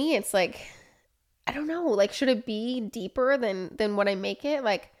like, for me, it's like, I don't know, like, should it be deeper than what I make it?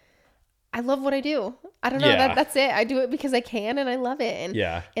 Like, I love what I do. I don't know. That's it. I do it because I can and I love it.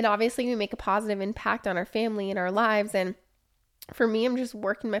 And obviously we make a positive impact on our family and our lives. And for me, I'm just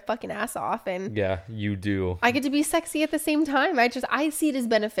working my fucking ass off, and you do. I get to be sexy at the same time. I see it as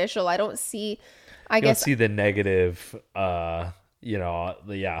beneficial. I don't see, you don't see the negative, all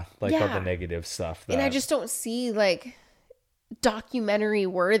the negative stuff. And I just don't see like documentary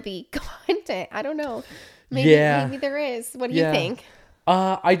worthy content. I don't know. Maybe there is. What do you think?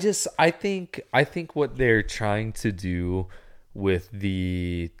 I think what they're trying to do with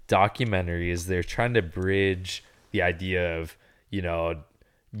the documentary is they're trying to bridge the idea of, you know,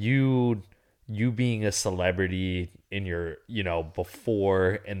 you being a celebrity in your, you know,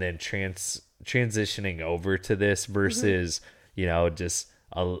 before and then transitioning over to this versus, you know, just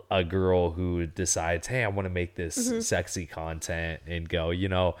a girl who decides, hey, I want to make this sexy content and go, you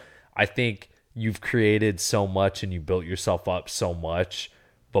know, I think you've created so much and you built yourself up so much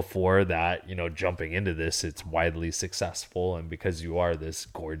before that, you know, jumping into this, it's widely successful. And because you are this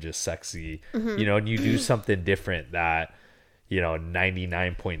gorgeous, sexy, you know, and you do something different that,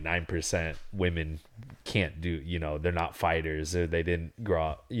 99.9% women can't do, they're not fighters, or they didn't grow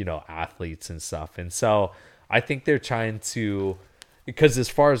up, athletes and stuff. And so I think they're trying to, because as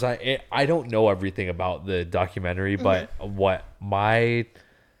far as I don't know everything about the documentary, but what I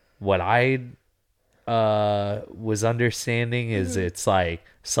was understanding is it's like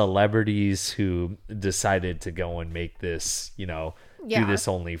celebrities who decided to go and make this, do this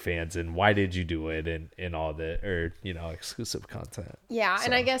OnlyFans, and why did you do it, and all the, or exclusive content. Yeah. So.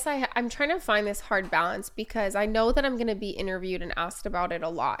 And I guess I'm trying to find this hard balance, because I know that I'm going to be interviewed and asked about it a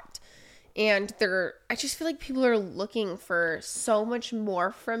lot, and I just feel like people are looking for so much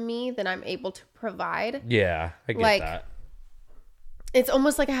more from me than I'm able to provide. Yeah, I get that. It's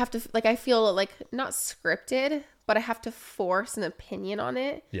almost like I have to, like, I feel like not scripted, but I have to force an opinion on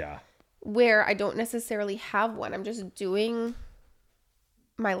it. Yeah. Where I don't necessarily have one. I'm just doing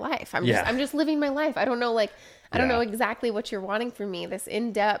my life. I'm just living my life. I don't know, like, I don't know exactly what you're wanting from me. This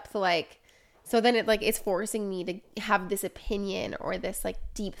in-depth, like, so then it's forcing me to have this opinion or this like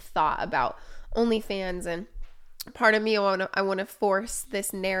deep thought about OnlyFans. And part of me, I want to force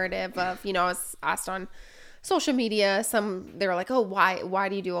this narrative of, I was asked on social media, they were like, oh, why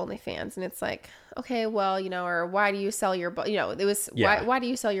do you do OnlyFans? And it's like, okay, well, or why do you sell your body? It was, why do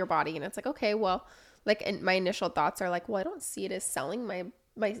you sell your body? And it's like, okay, well, like, and my initial thoughts are like, well, I don't see it as selling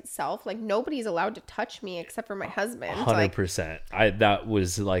myself. Like, nobody's allowed to touch me except for my husband. 100%. That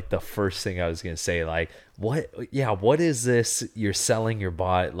was like the first thing I was going to say. Like, what is this? You're selling your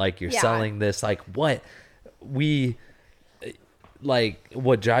body. Like, you're selling this, like, what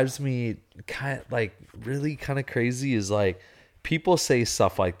drives me really kind of crazy is like, people say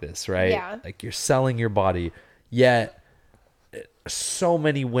stuff like this, right? Yeah. Like, you're selling your body, yet so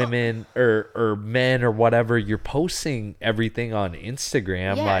many women or men or whatever, you're posting everything on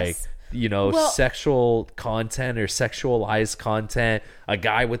Instagram, like, sexual content or sexualized content, a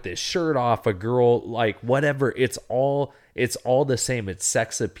guy with his shirt off, a girl, like, whatever. It's all the same. It's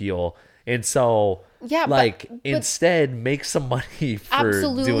sex appeal. And so, but instead make some money for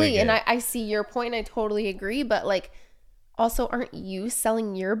doing it. And I see your point. I totally agree. But like, also, aren't you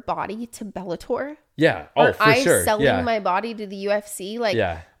selling your body to Bellator? Yeah. Oh, for sure. Selling my body to the UFC. Like,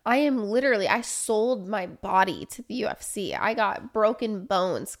 I sold my body to the UFC. I got broken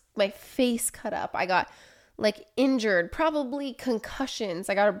bones, my face cut up. I got like injured, probably concussions.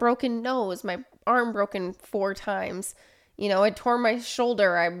 I got a broken nose, my arm broken 4 times. I tore my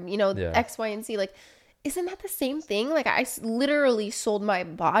shoulder. X, Y, and Z. Like, isn't that the same thing? Like, I literally sold my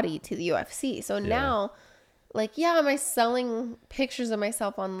body to the UFC. So now, like, am I selling pictures of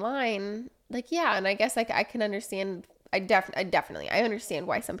myself online? Like, and I guess I can understand. I understand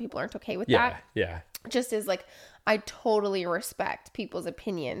why some people aren't okay with that. Yeah. Just as like, I totally respect people's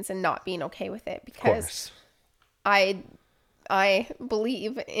opinions and not being okay with it, because I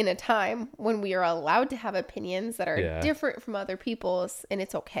believe in a time when we are allowed to have opinions that are different from other people's, and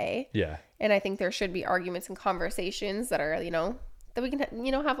it's okay. Yeah. And I think there should be arguments and conversations that are, that we can,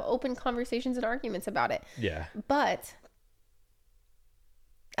 have open conversations and arguments about it. Yeah. But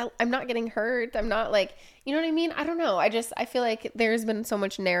I'm not getting hurt. I'm not like, you know what I mean? I don't know. I feel like there's been so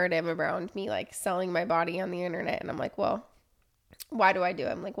much narrative around me, like, selling my body on the internet. And I'm like, well, why do I do it?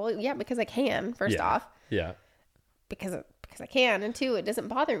 I'm like, well, yeah, because I can, first off. Yeah. Because I can. And 2, it doesn't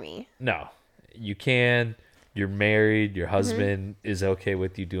bother me. No, you can. You're married. Your husband is okay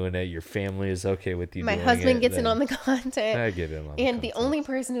with you doing it. Your family is okay with you doing it. My husband gets in on the content. I get in on the content. The only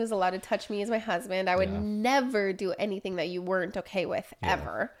person who's allowed to touch me is my husband. I would never do anything that you weren't okay with,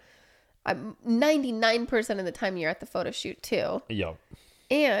 ever. 99% of the time you're at the photo shoot too. Yep.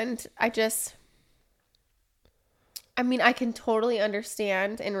 And I can totally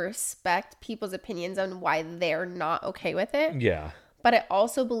understand and respect people's opinions on why they're not okay with it. Yeah. But I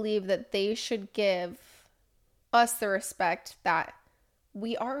also believe that they should give us the respect that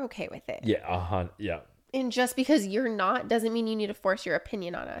we are okay with it. Yeah. Yeah. And just because you're not doesn't mean you need to force your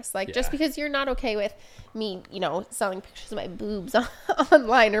opinion on us. Like, just because you're not okay with me, selling pictures of my boobs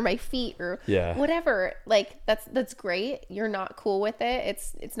online or my feet or whatever, like, that's great. You're not cool with it.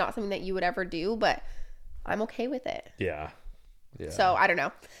 It's not something that you would ever do, but I'm okay with it. Yeah. Yeah. So I don't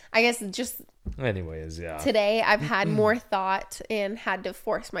know. I guess just anyways, today I've had more thought and had to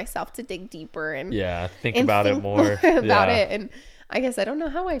force myself to dig deeper and think about it more about it. And I guess I don't know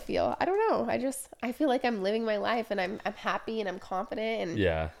how I feel. I don't know. I feel like I'm living my life and I'm happy and I'm confident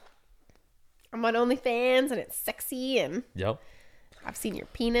and I'm on OnlyFans and it's sexy and I've seen your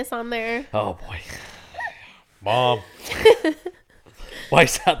penis on there. Oh boy. Mom. Why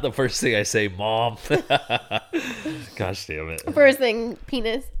is that the first thing I say, Mom? Gosh damn it. First thing,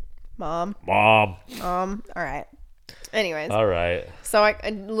 penis. Mom. All right. Anyways. All right. So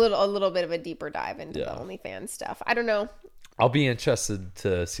a little bit of a deeper dive into the OnlyFans stuff. I don't know. I'll be interested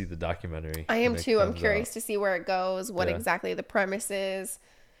to see the documentary. I am too. I'm curious to see where it goes, what exactly the premise is,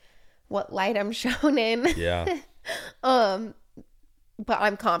 what light I'm shown in. Yeah. But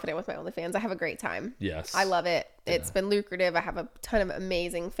I'm confident with my OnlyFans. I have a great time. Yes. I love it. It's been lucrative. I have a ton of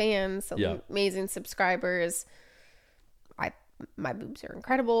amazing fans, amazing subscribers. My boobs are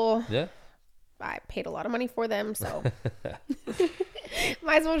incredible. Yeah. I paid a lot of money for them, so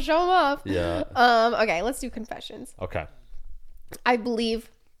might as well show them off. Yeah. Okay, let's do confessions. Okay. I believe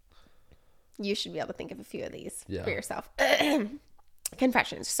you should be able to think of a few of these for yourself.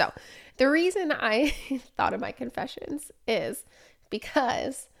 Confessions. So the reason I thought of my confessions is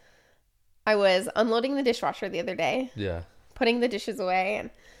because I was unloading the dishwasher the other day. Yeah. Putting the dishes away,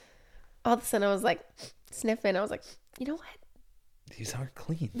 and all of a sudden I was like sniffing. I was like, you know what? These aren't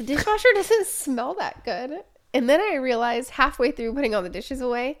clean. The dishwasher doesn't smell that good. And then I realized halfway through putting all the dishes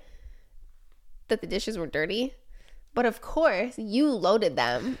away that the dishes were dirty. But of course, you loaded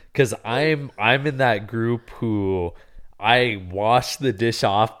them. Because I'm in that group who I wash the dish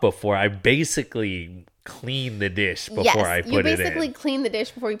off before I basically clean the dish before I put it in. You basically clean the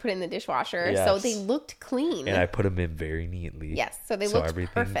dish before you put it in the dishwasher. Yes. So they looked clean. And I put them in very neatly. Yes. So they looked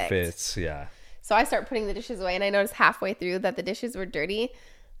everything perfect. Fits. Yeah. So I start putting the dishes away, and I noticed halfway through that the dishes were dirty.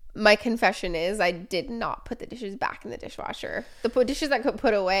 My confession is I did not put the dishes back in the dishwasher. The dishes I could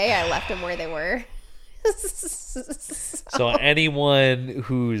put away, I left them where they were. So anyone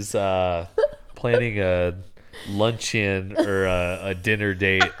who's planning a luncheon or a dinner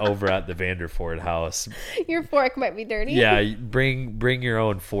date over at the Vanderford house, your fork might be dirty. Yeah, bring your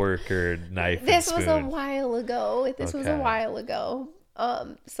own fork or knife. This was a while ago.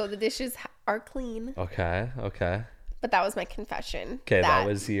 So the dishes are clean. Okay. But that was my confession. Okay, that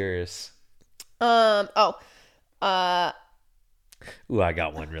was yours. Ooh, I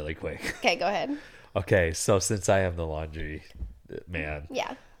got one really quick. Okay, go ahead. Okay, so since I am the laundry man.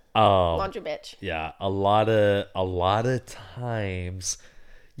 Yeah. Laundry bitch. Yeah, a lot of times,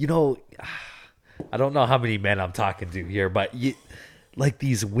 I don't know how many men I'm talking to here, but like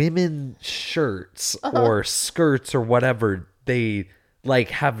these women shirts or skirts or whatever, they like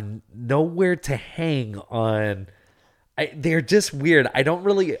have nowhere to hang on. They're just weird. I don't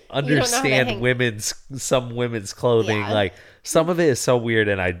really understand some women's clothing. Yeah. Like some of it is so weird,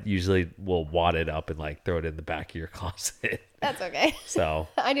 and I usually will wad it up and like throw it in the back of your closet. That's okay. So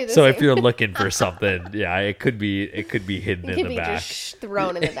I do the same. If you're looking for something, yeah, it could be hidden in the back. Just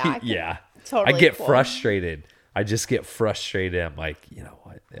thrown in the back. Yeah, totally. I get frustrated. I just get frustrated. I'm like, you know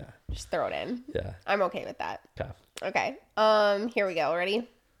what? Yeah, just throw it in. Yeah, I'm okay with that. Okay. Here we go. Ready?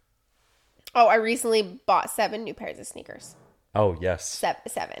 Oh, I recently bought 7 new pairs of sneakers. Oh, yes.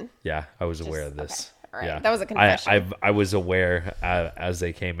 7. Yeah, I was aware of this. Okay. All right. Yeah. That was a confession. I was aware as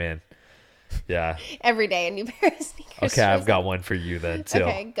they came in. Yeah. Every day a new pair of sneakers. Okay, I've got one for you then, too.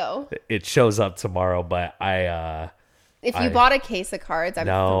 Okay, go. It shows up tomorrow, but if you bought a case of cards, I'm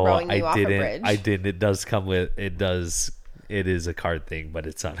throwing you off a bridge. I didn't. It does come with... It is a card thing, but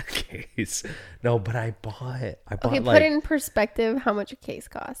it's not a case. No, but I bought it. Okay, put in perspective how much a case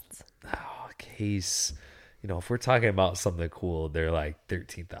costs. Oh, a case. If we're talking about something cool, they're like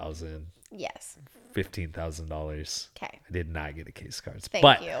 $13,000. Yes. $15,000. Okay. I did not get a case of cards.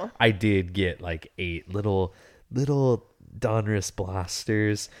 Thank you. I did get like 8 little Donruss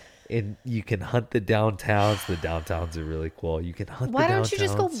blasters. And you can hunt the downtowns. The downtowns are really cool. You can hunt Why the downtowns. Why don't you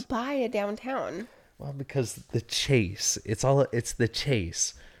just go buy a downtown? Well, because the chase. It's the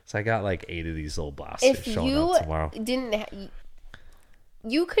chase. So I got like 8 of these little blasters showing up tomorrow.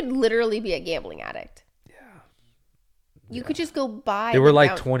 You could literally be a gambling addict. Yeah. You could just go buy. They were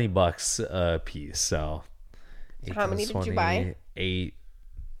like $20 a piece. So how many did you buy? 8,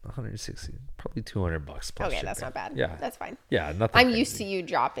 160, probably $200 plus. Okay, shipping. That's not bad. Yeah, that's fine. Yeah, nothing. I'm crazy. used to you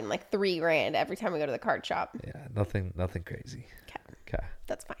dropping like $3,000 every time we go to the card shop. Yeah, nothing crazy. Okay.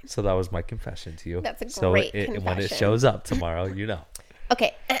 That's fine. So that was my confession to you. That's a great confession. When it shows up tomorrow, you know.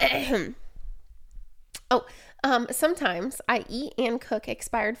 Okay. Sometimes I eat and cook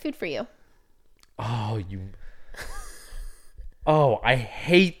expired food for you. I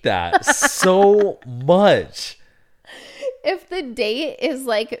hate that so much. If the date is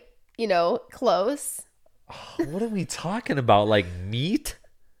like, close. What are we talking about? Like meat?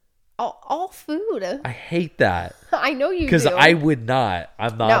 All food. I hate that. I know you do. Because I would not.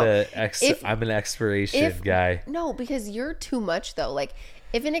 I'm not I'm an expiration guy. No, because you're too much though. Like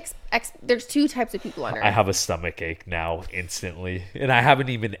if there's 2 types of people on Earth. I have a stomach ache now instantly. And I haven't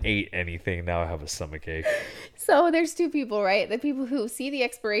even ate anything. Now I have a stomach ache. So there's 2 people, right? The people who see the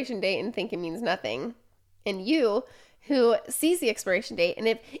expiration date and think it means nothing. And you who sees the expiration date,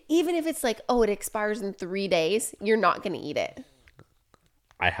 and even if it's like, oh, it expires in 3 days, you're not going to eat it.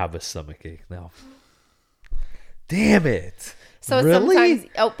 I have a stomachache now. Damn it. So sometimes,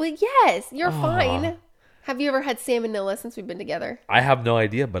 but yes, you're fine. Have you ever had salmonella since we've been together? I have no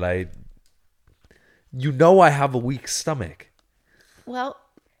idea, but I have a weak stomach. Well,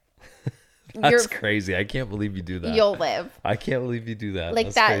 that's crazy. I can't believe you do that. You'll live. I can't believe you do that. Like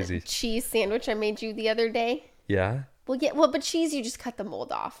that's that crazy. Cheese sandwich I made you the other day. Yeah. Well, but cheese, you just cut the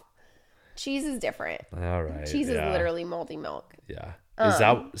mold off. Cheese is different. All right. Cheese is literally moldy milk. Yeah. Is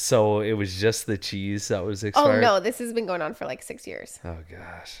that so? It was just the cheese that was expired? Oh no, this has been going on for like 6 years. Oh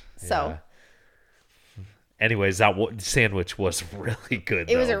gosh. So. Yeah. Anyways, that sandwich was really good.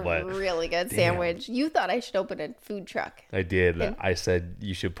 It was a really good sandwich. You thought I should open a food truck. I did. I said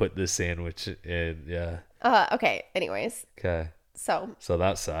you should put this sandwich in. Yeah. Okay. Anyways. Okay. So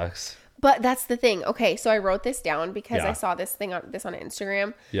that sucks. But that's the thing. Okay, so I wrote this down because I saw this on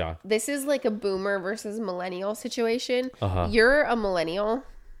Instagram. Yeah. This is like a boomer versus millennial situation. Uh-huh. You're a millennial.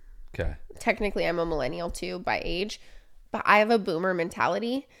 Okay. Technically, I'm a millennial too by age, but I have a boomer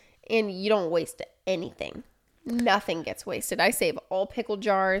mentality, and you don't waste anything. Nothing gets wasted. I save all pickle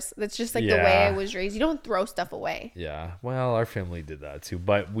jars. That's just like the way I was raised. You don't throw stuff away. Yeah. Well, our family did that too,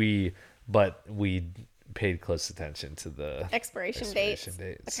 but we paid close attention to the expiration dates.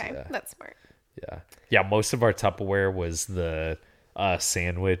 Okay, yeah. That's smart. Yeah. Most of our Tupperware was the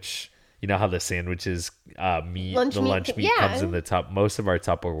sandwich. You know how the sandwiches meat, lunch meat comes in the top. Most of our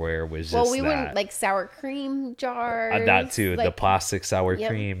Tupperware was just wouldn't like sour cream jars. That too, like, the plastic sour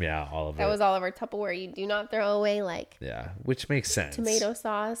cream. Yeah, all of it. That was all of our Tupperware. You do not throw away which makes sense. Tomato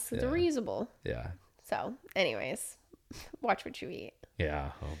sauce. It's reusable. Yeah. So, anyways, watch what you eat.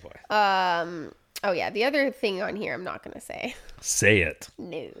 Yeah. Oh boy. Oh, yeah. The other thing on here I'm not going to say. Say it.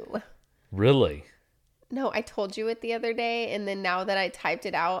 No. Really? No, I told you it the other day. And then now that I typed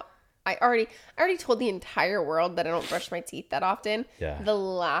it out, I already told the entire world that I don't brush my teeth that often. Yeah. The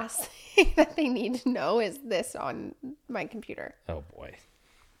last thing that they need to know is this on my computer. Oh, boy.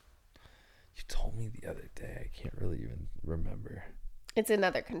 You told me the other day. I can't really even remember. It's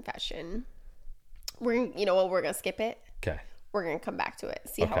another confession. You know what? We're going to skip it. Okay. We're going to come back to it.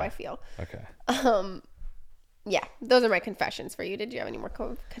 See how I feel. Okay. Yeah, those are my confessions for you. Did you have any more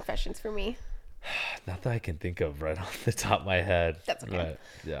confessions for me? Not that I can think of right off the top of my head. That's okay. But,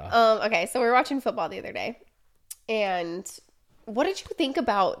 yeah. Okay, so we were watching football the other day. And what did you think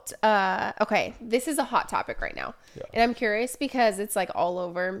about okay, this is a hot topic right now. Yeah. And I'm curious because it's like all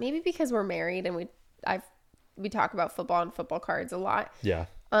over. Maybe because we're married and we talk about football and football cards a lot. Yeah.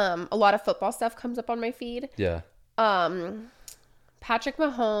 A lot of football stuff comes up on my feed. Yeah. Patrick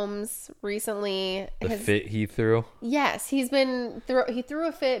Mahomes recently fit he threw. Yes, he threw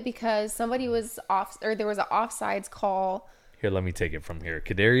a fit because somebody was off, or there was an offsides call. Here, let me take it from here.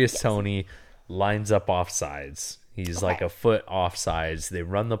 Kadarius Toney lines up offsides. He's like a foot offsides. They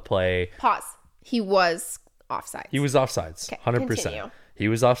run the play. Pause. He was offsides. He was offsides. 100%. Continue. He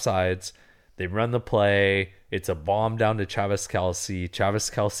was offsides. They run the play. It's a bomb down to Travis Kelce.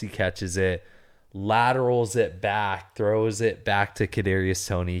 Travis Kelce catches it. Laterals it back, throws it back to Kadarius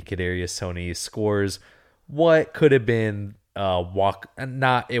Toney. Kadarius Toney scores what could have been a walk.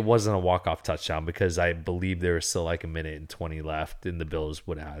 It wasn't a walk-off touchdown because I believe there was still like 1:20 left and the Bills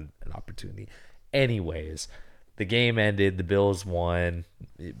would have had an opportunity. Anyways, the game ended. The Bills won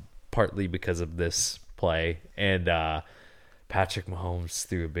partly because of this play. And Patrick Mahomes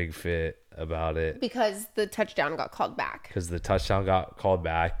threw a big fit about it. Because the touchdown got called back. Because the touchdown got called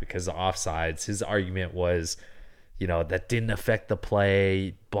back because of offsides. His argument was, that didn't affect the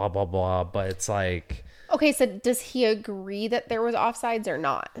play, blah, blah, blah. But it's like... Okay, so does he agree that there was offsides or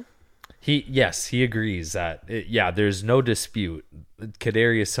not? Yes, he agrees that, there's no dispute.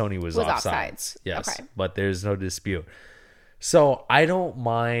 Kadarius Toney was offsides. Yes, okay. But there's no dispute. So I don't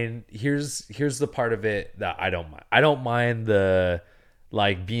mind. Here's the part of it that I don't mind. I don't mind the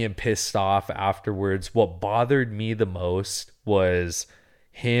being pissed off afterwards. What bothered me the most was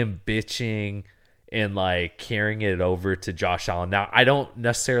him bitching and carrying it over to Josh Allen. Now I don't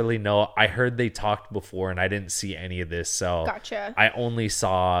necessarily know. I heard they talked before and I didn't see any of this. So gotcha. I only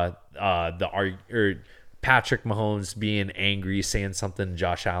saw Patrick Mahomes being angry, saying something to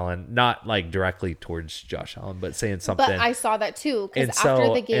Josh Allen, not directly towards Josh Allen, but saying something. But I saw that too, because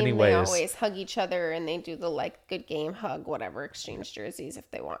after the game, they always hug each other and they do the good game hug, whatever, exchange jerseys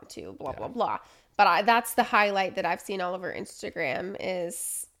if they want to, blah, blah, blah. But that's the highlight that I've seen all over Instagram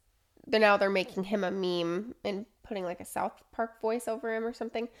is they're making him a meme and putting a South Park voice over him or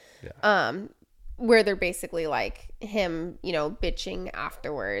something. Yeah. where they're basically like him, you know, bitching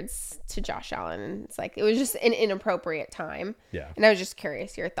afterwards to Josh Allen. It's like, it was just an inappropriate time. Yeah. And I was just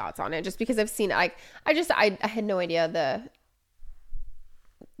curious your thoughts on it, just because I've seen, like, I had no idea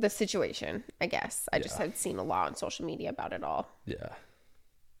the situation, I guess. I just had seen a lot on social media about it all. Yeah.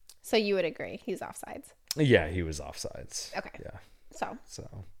 So you would agree he's offsides? Yeah, he was offsides. Okay. Yeah.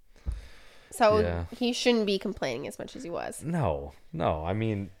 So yeah. He shouldn't be complaining as much as he was. No. I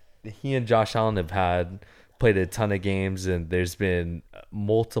mean, he and Josh Allen have played a ton of games, and there's been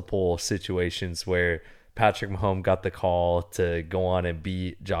multiple situations where Patrick Mahomes got the call to go on and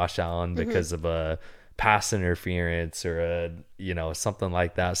beat Josh Allen because of a pass interference or something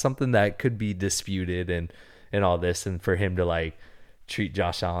like that, something that could be disputed and all this, and for him to like treat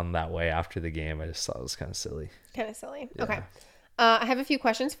Josh Allen that way after the game, I just thought it was kind of silly. Yeah. Okay. I have a few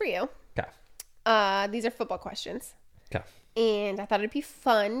questions for you. Okay. These are football questions. Okay. And I thought it'd be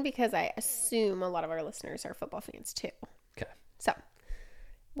fun because I assume a lot of our listeners are football fans too. Okay. So,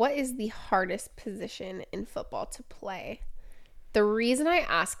 what is the hardest position in football to play? The reason I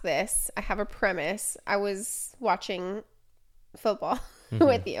ask this, I have a premise. I was watching football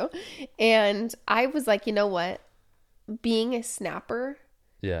with you, and I was like, you know what? Being a snapper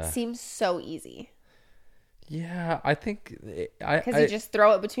seems so easy. Yeah, I think because you just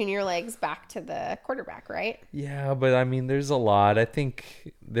throw it between your legs back to the quarterback, right? Yeah, but I mean, there's a lot. I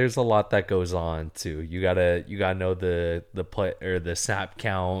think there's a lot that goes on too. You gotta know the play or the snap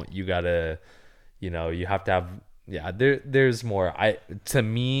count. You gotta, you have to have. Yeah, there's more. To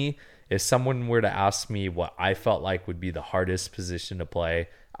me, if someone were to ask me what I felt like would be the hardest position to play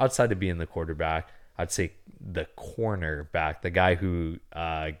outside of being the quarterback, I'd say the cornerback, the guy who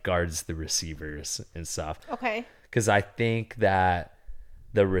guards the receivers and stuff. Okay. Because I think that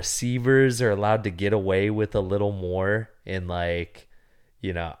the receivers are allowed to get away with a little more, and like,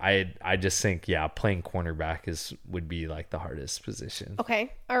 I just think playing cornerback would be like the hardest position.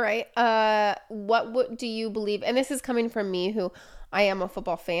 Okay. All right. What do you believe? And this is coming from me, who I am a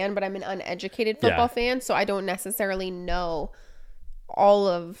football fan, but I'm an uneducated football fan, so I don't necessarily know all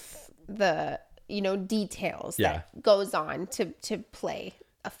of the details that goes on to play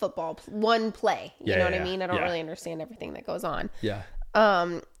a football, one play. You know what I mean? I don't really understand everything that goes on. Yeah.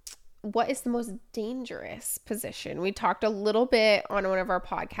 What is the most dangerous position? We talked a little bit on one of our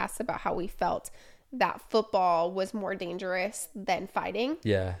podcasts about how we felt that football was more dangerous than fighting.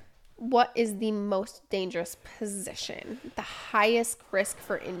 Yeah. What is the most dangerous position? The highest risk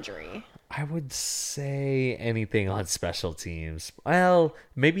for injury? I would say anything on special teams. Well,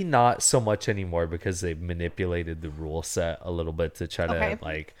 maybe not so much anymore because they've manipulated the rule set a little bit to try to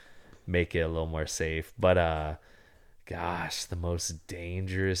like make it a little more safe. But gosh, the most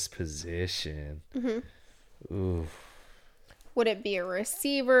dangerous position. Ooh. Would it be a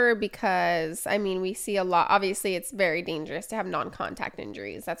receiver? Because I mean, we see a lot. Obviously, it's very dangerous to have non-contact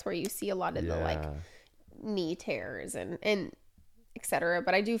injuries. That's where you see a lot of the like knee tears and etc.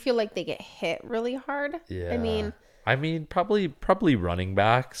 But I do feel like they get hit really hard. Yeah. I mean, probably running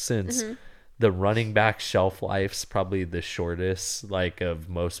back, since the running back shelf life's probably the shortest, like, of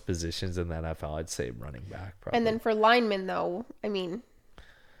most positions in the NFL. I'd say running back. Probably. And then for linemen, though, I mean,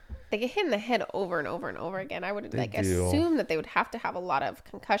 they get hit in the head over and over and over again. I would assume that they would have to have a lot of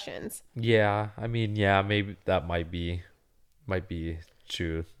concussions. Yeah, I mean, maybe that might be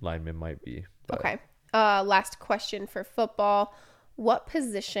true. Linemen might be. But. Okay. Last question for football. What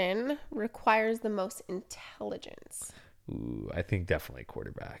position requires the most intelligence? Ooh, I think definitely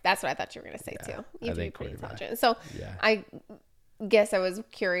quarterback. That's what I thought you were going to say too. You have to be pretty intelligent. So yeah. I guess I was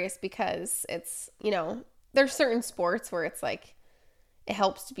curious because it's, there's certain sports where it's like, it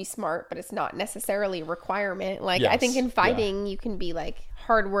helps to be smart, but it's not necessarily a requirement. Like, I think in fighting, you can be like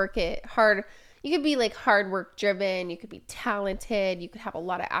you could be like hard work driven. You could be talented. You could have a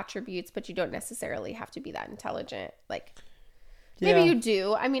lot of attributes, but you don't necessarily have to be that intelligent. Like, maybe you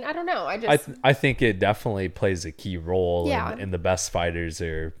do. I mean, I don't know. I think it definitely plays a key role. Yeah. And the best fighters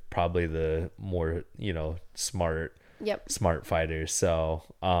are probably the more, smart fighters. So,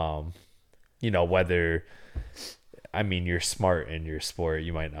 whether, I mean, you're smart in your sport,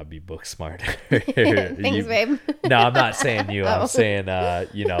 you might not be book smart. Thanks, babe. No, I'm not saying you. I'm saying,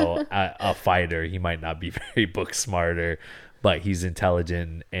 a fighter, he might not be very book smarter, but he's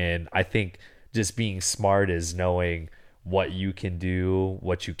intelligent. And I think just being smart is knowing what you can do,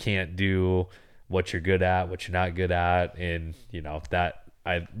 what you can't do, what you're good at, what you're not good at. And, that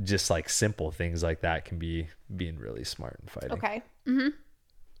I just like simple things like that can be being really smart in fighting. Okay. Mm-hmm.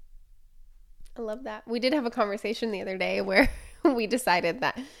 I love that. We did have a conversation the other day where we decided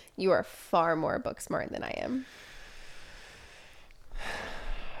that you are far more book smart than I am.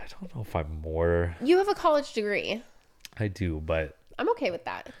 I don't know if I'm more. You have a college degree. I do, but I'm okay with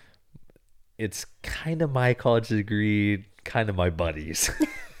that. It's kind of my college degree, kind of my buddies.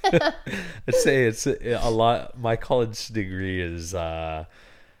 I'd say it's a lot. My college degree is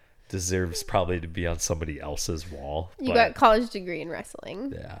deserves probably to be on somebody else's wall. You got college degree in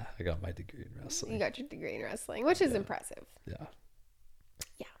wrestling. Yeah, I got my degree in wrestling. You got your degree in wrestling, which is impressive. Yeah.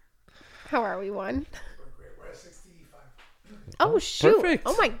 Yeah. How are we, Juan? Oh, shoot. Perfect.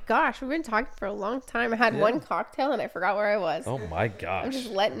 Oh, my gosh. We've been talking for a long time. I had one cocktail and I forgot where I was. Oh, my gosh. I'm just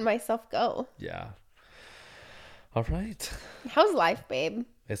letting myself go. Yeah. All right. How's life, babe?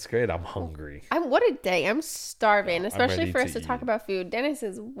 It's great. I'm hungry. What a day. I'm starving, especially for us to talk about food. Dennis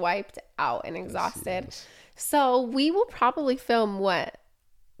is wiped out and exhausted. Yes. So we will probably film what?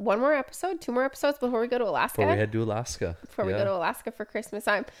 1 more episode? 2 more episodes before we go to Alaska? Before we head to Alaska. Before we go to Alaska for Christmas.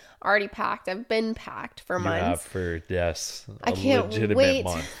 I'm already packed. I've been packed for months. I can't wait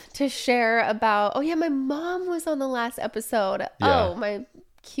to share about, my mom was on the last episode. Yeah. Oh, my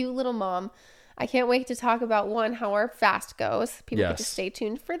cute little mom. I can't wait to talk about how our fast goes. People get to stay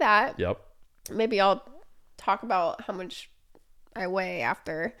tuned for that. Yep. Maybe I'll talk about how much I weigh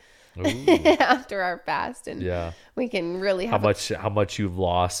after after our fast, and we can really have how much you've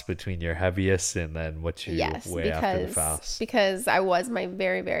lost between your heaviest and then what you weigh after the fast. Because I was my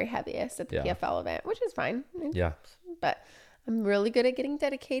very, very heaviest at the PFL event, which is fine. Yeah. But I'm really good at getting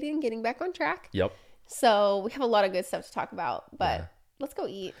dedicated and getting back on track. Yep. So we have a lot of good stuff to talk about, but let's go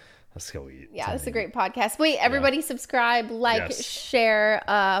eat. Let's go eat. Yeah, this is a great podcast. Wait, everybody subscribe, like, share,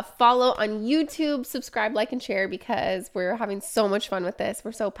 follow on YouTube, subscribe, like, and share, because we're having so much fun with this.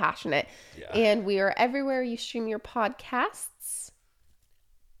 We're so passionate. Yeah. And we are everywhere you stream your podcasts.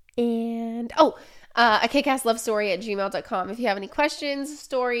 And, A Kickass Love Story at gmail.com. If you have any questions,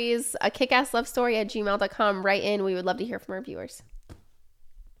 stories, A Kickass Love Story at gmail.com. Write in. We would love to hear from our viewers.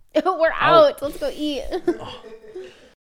 We're out. Let's go eat.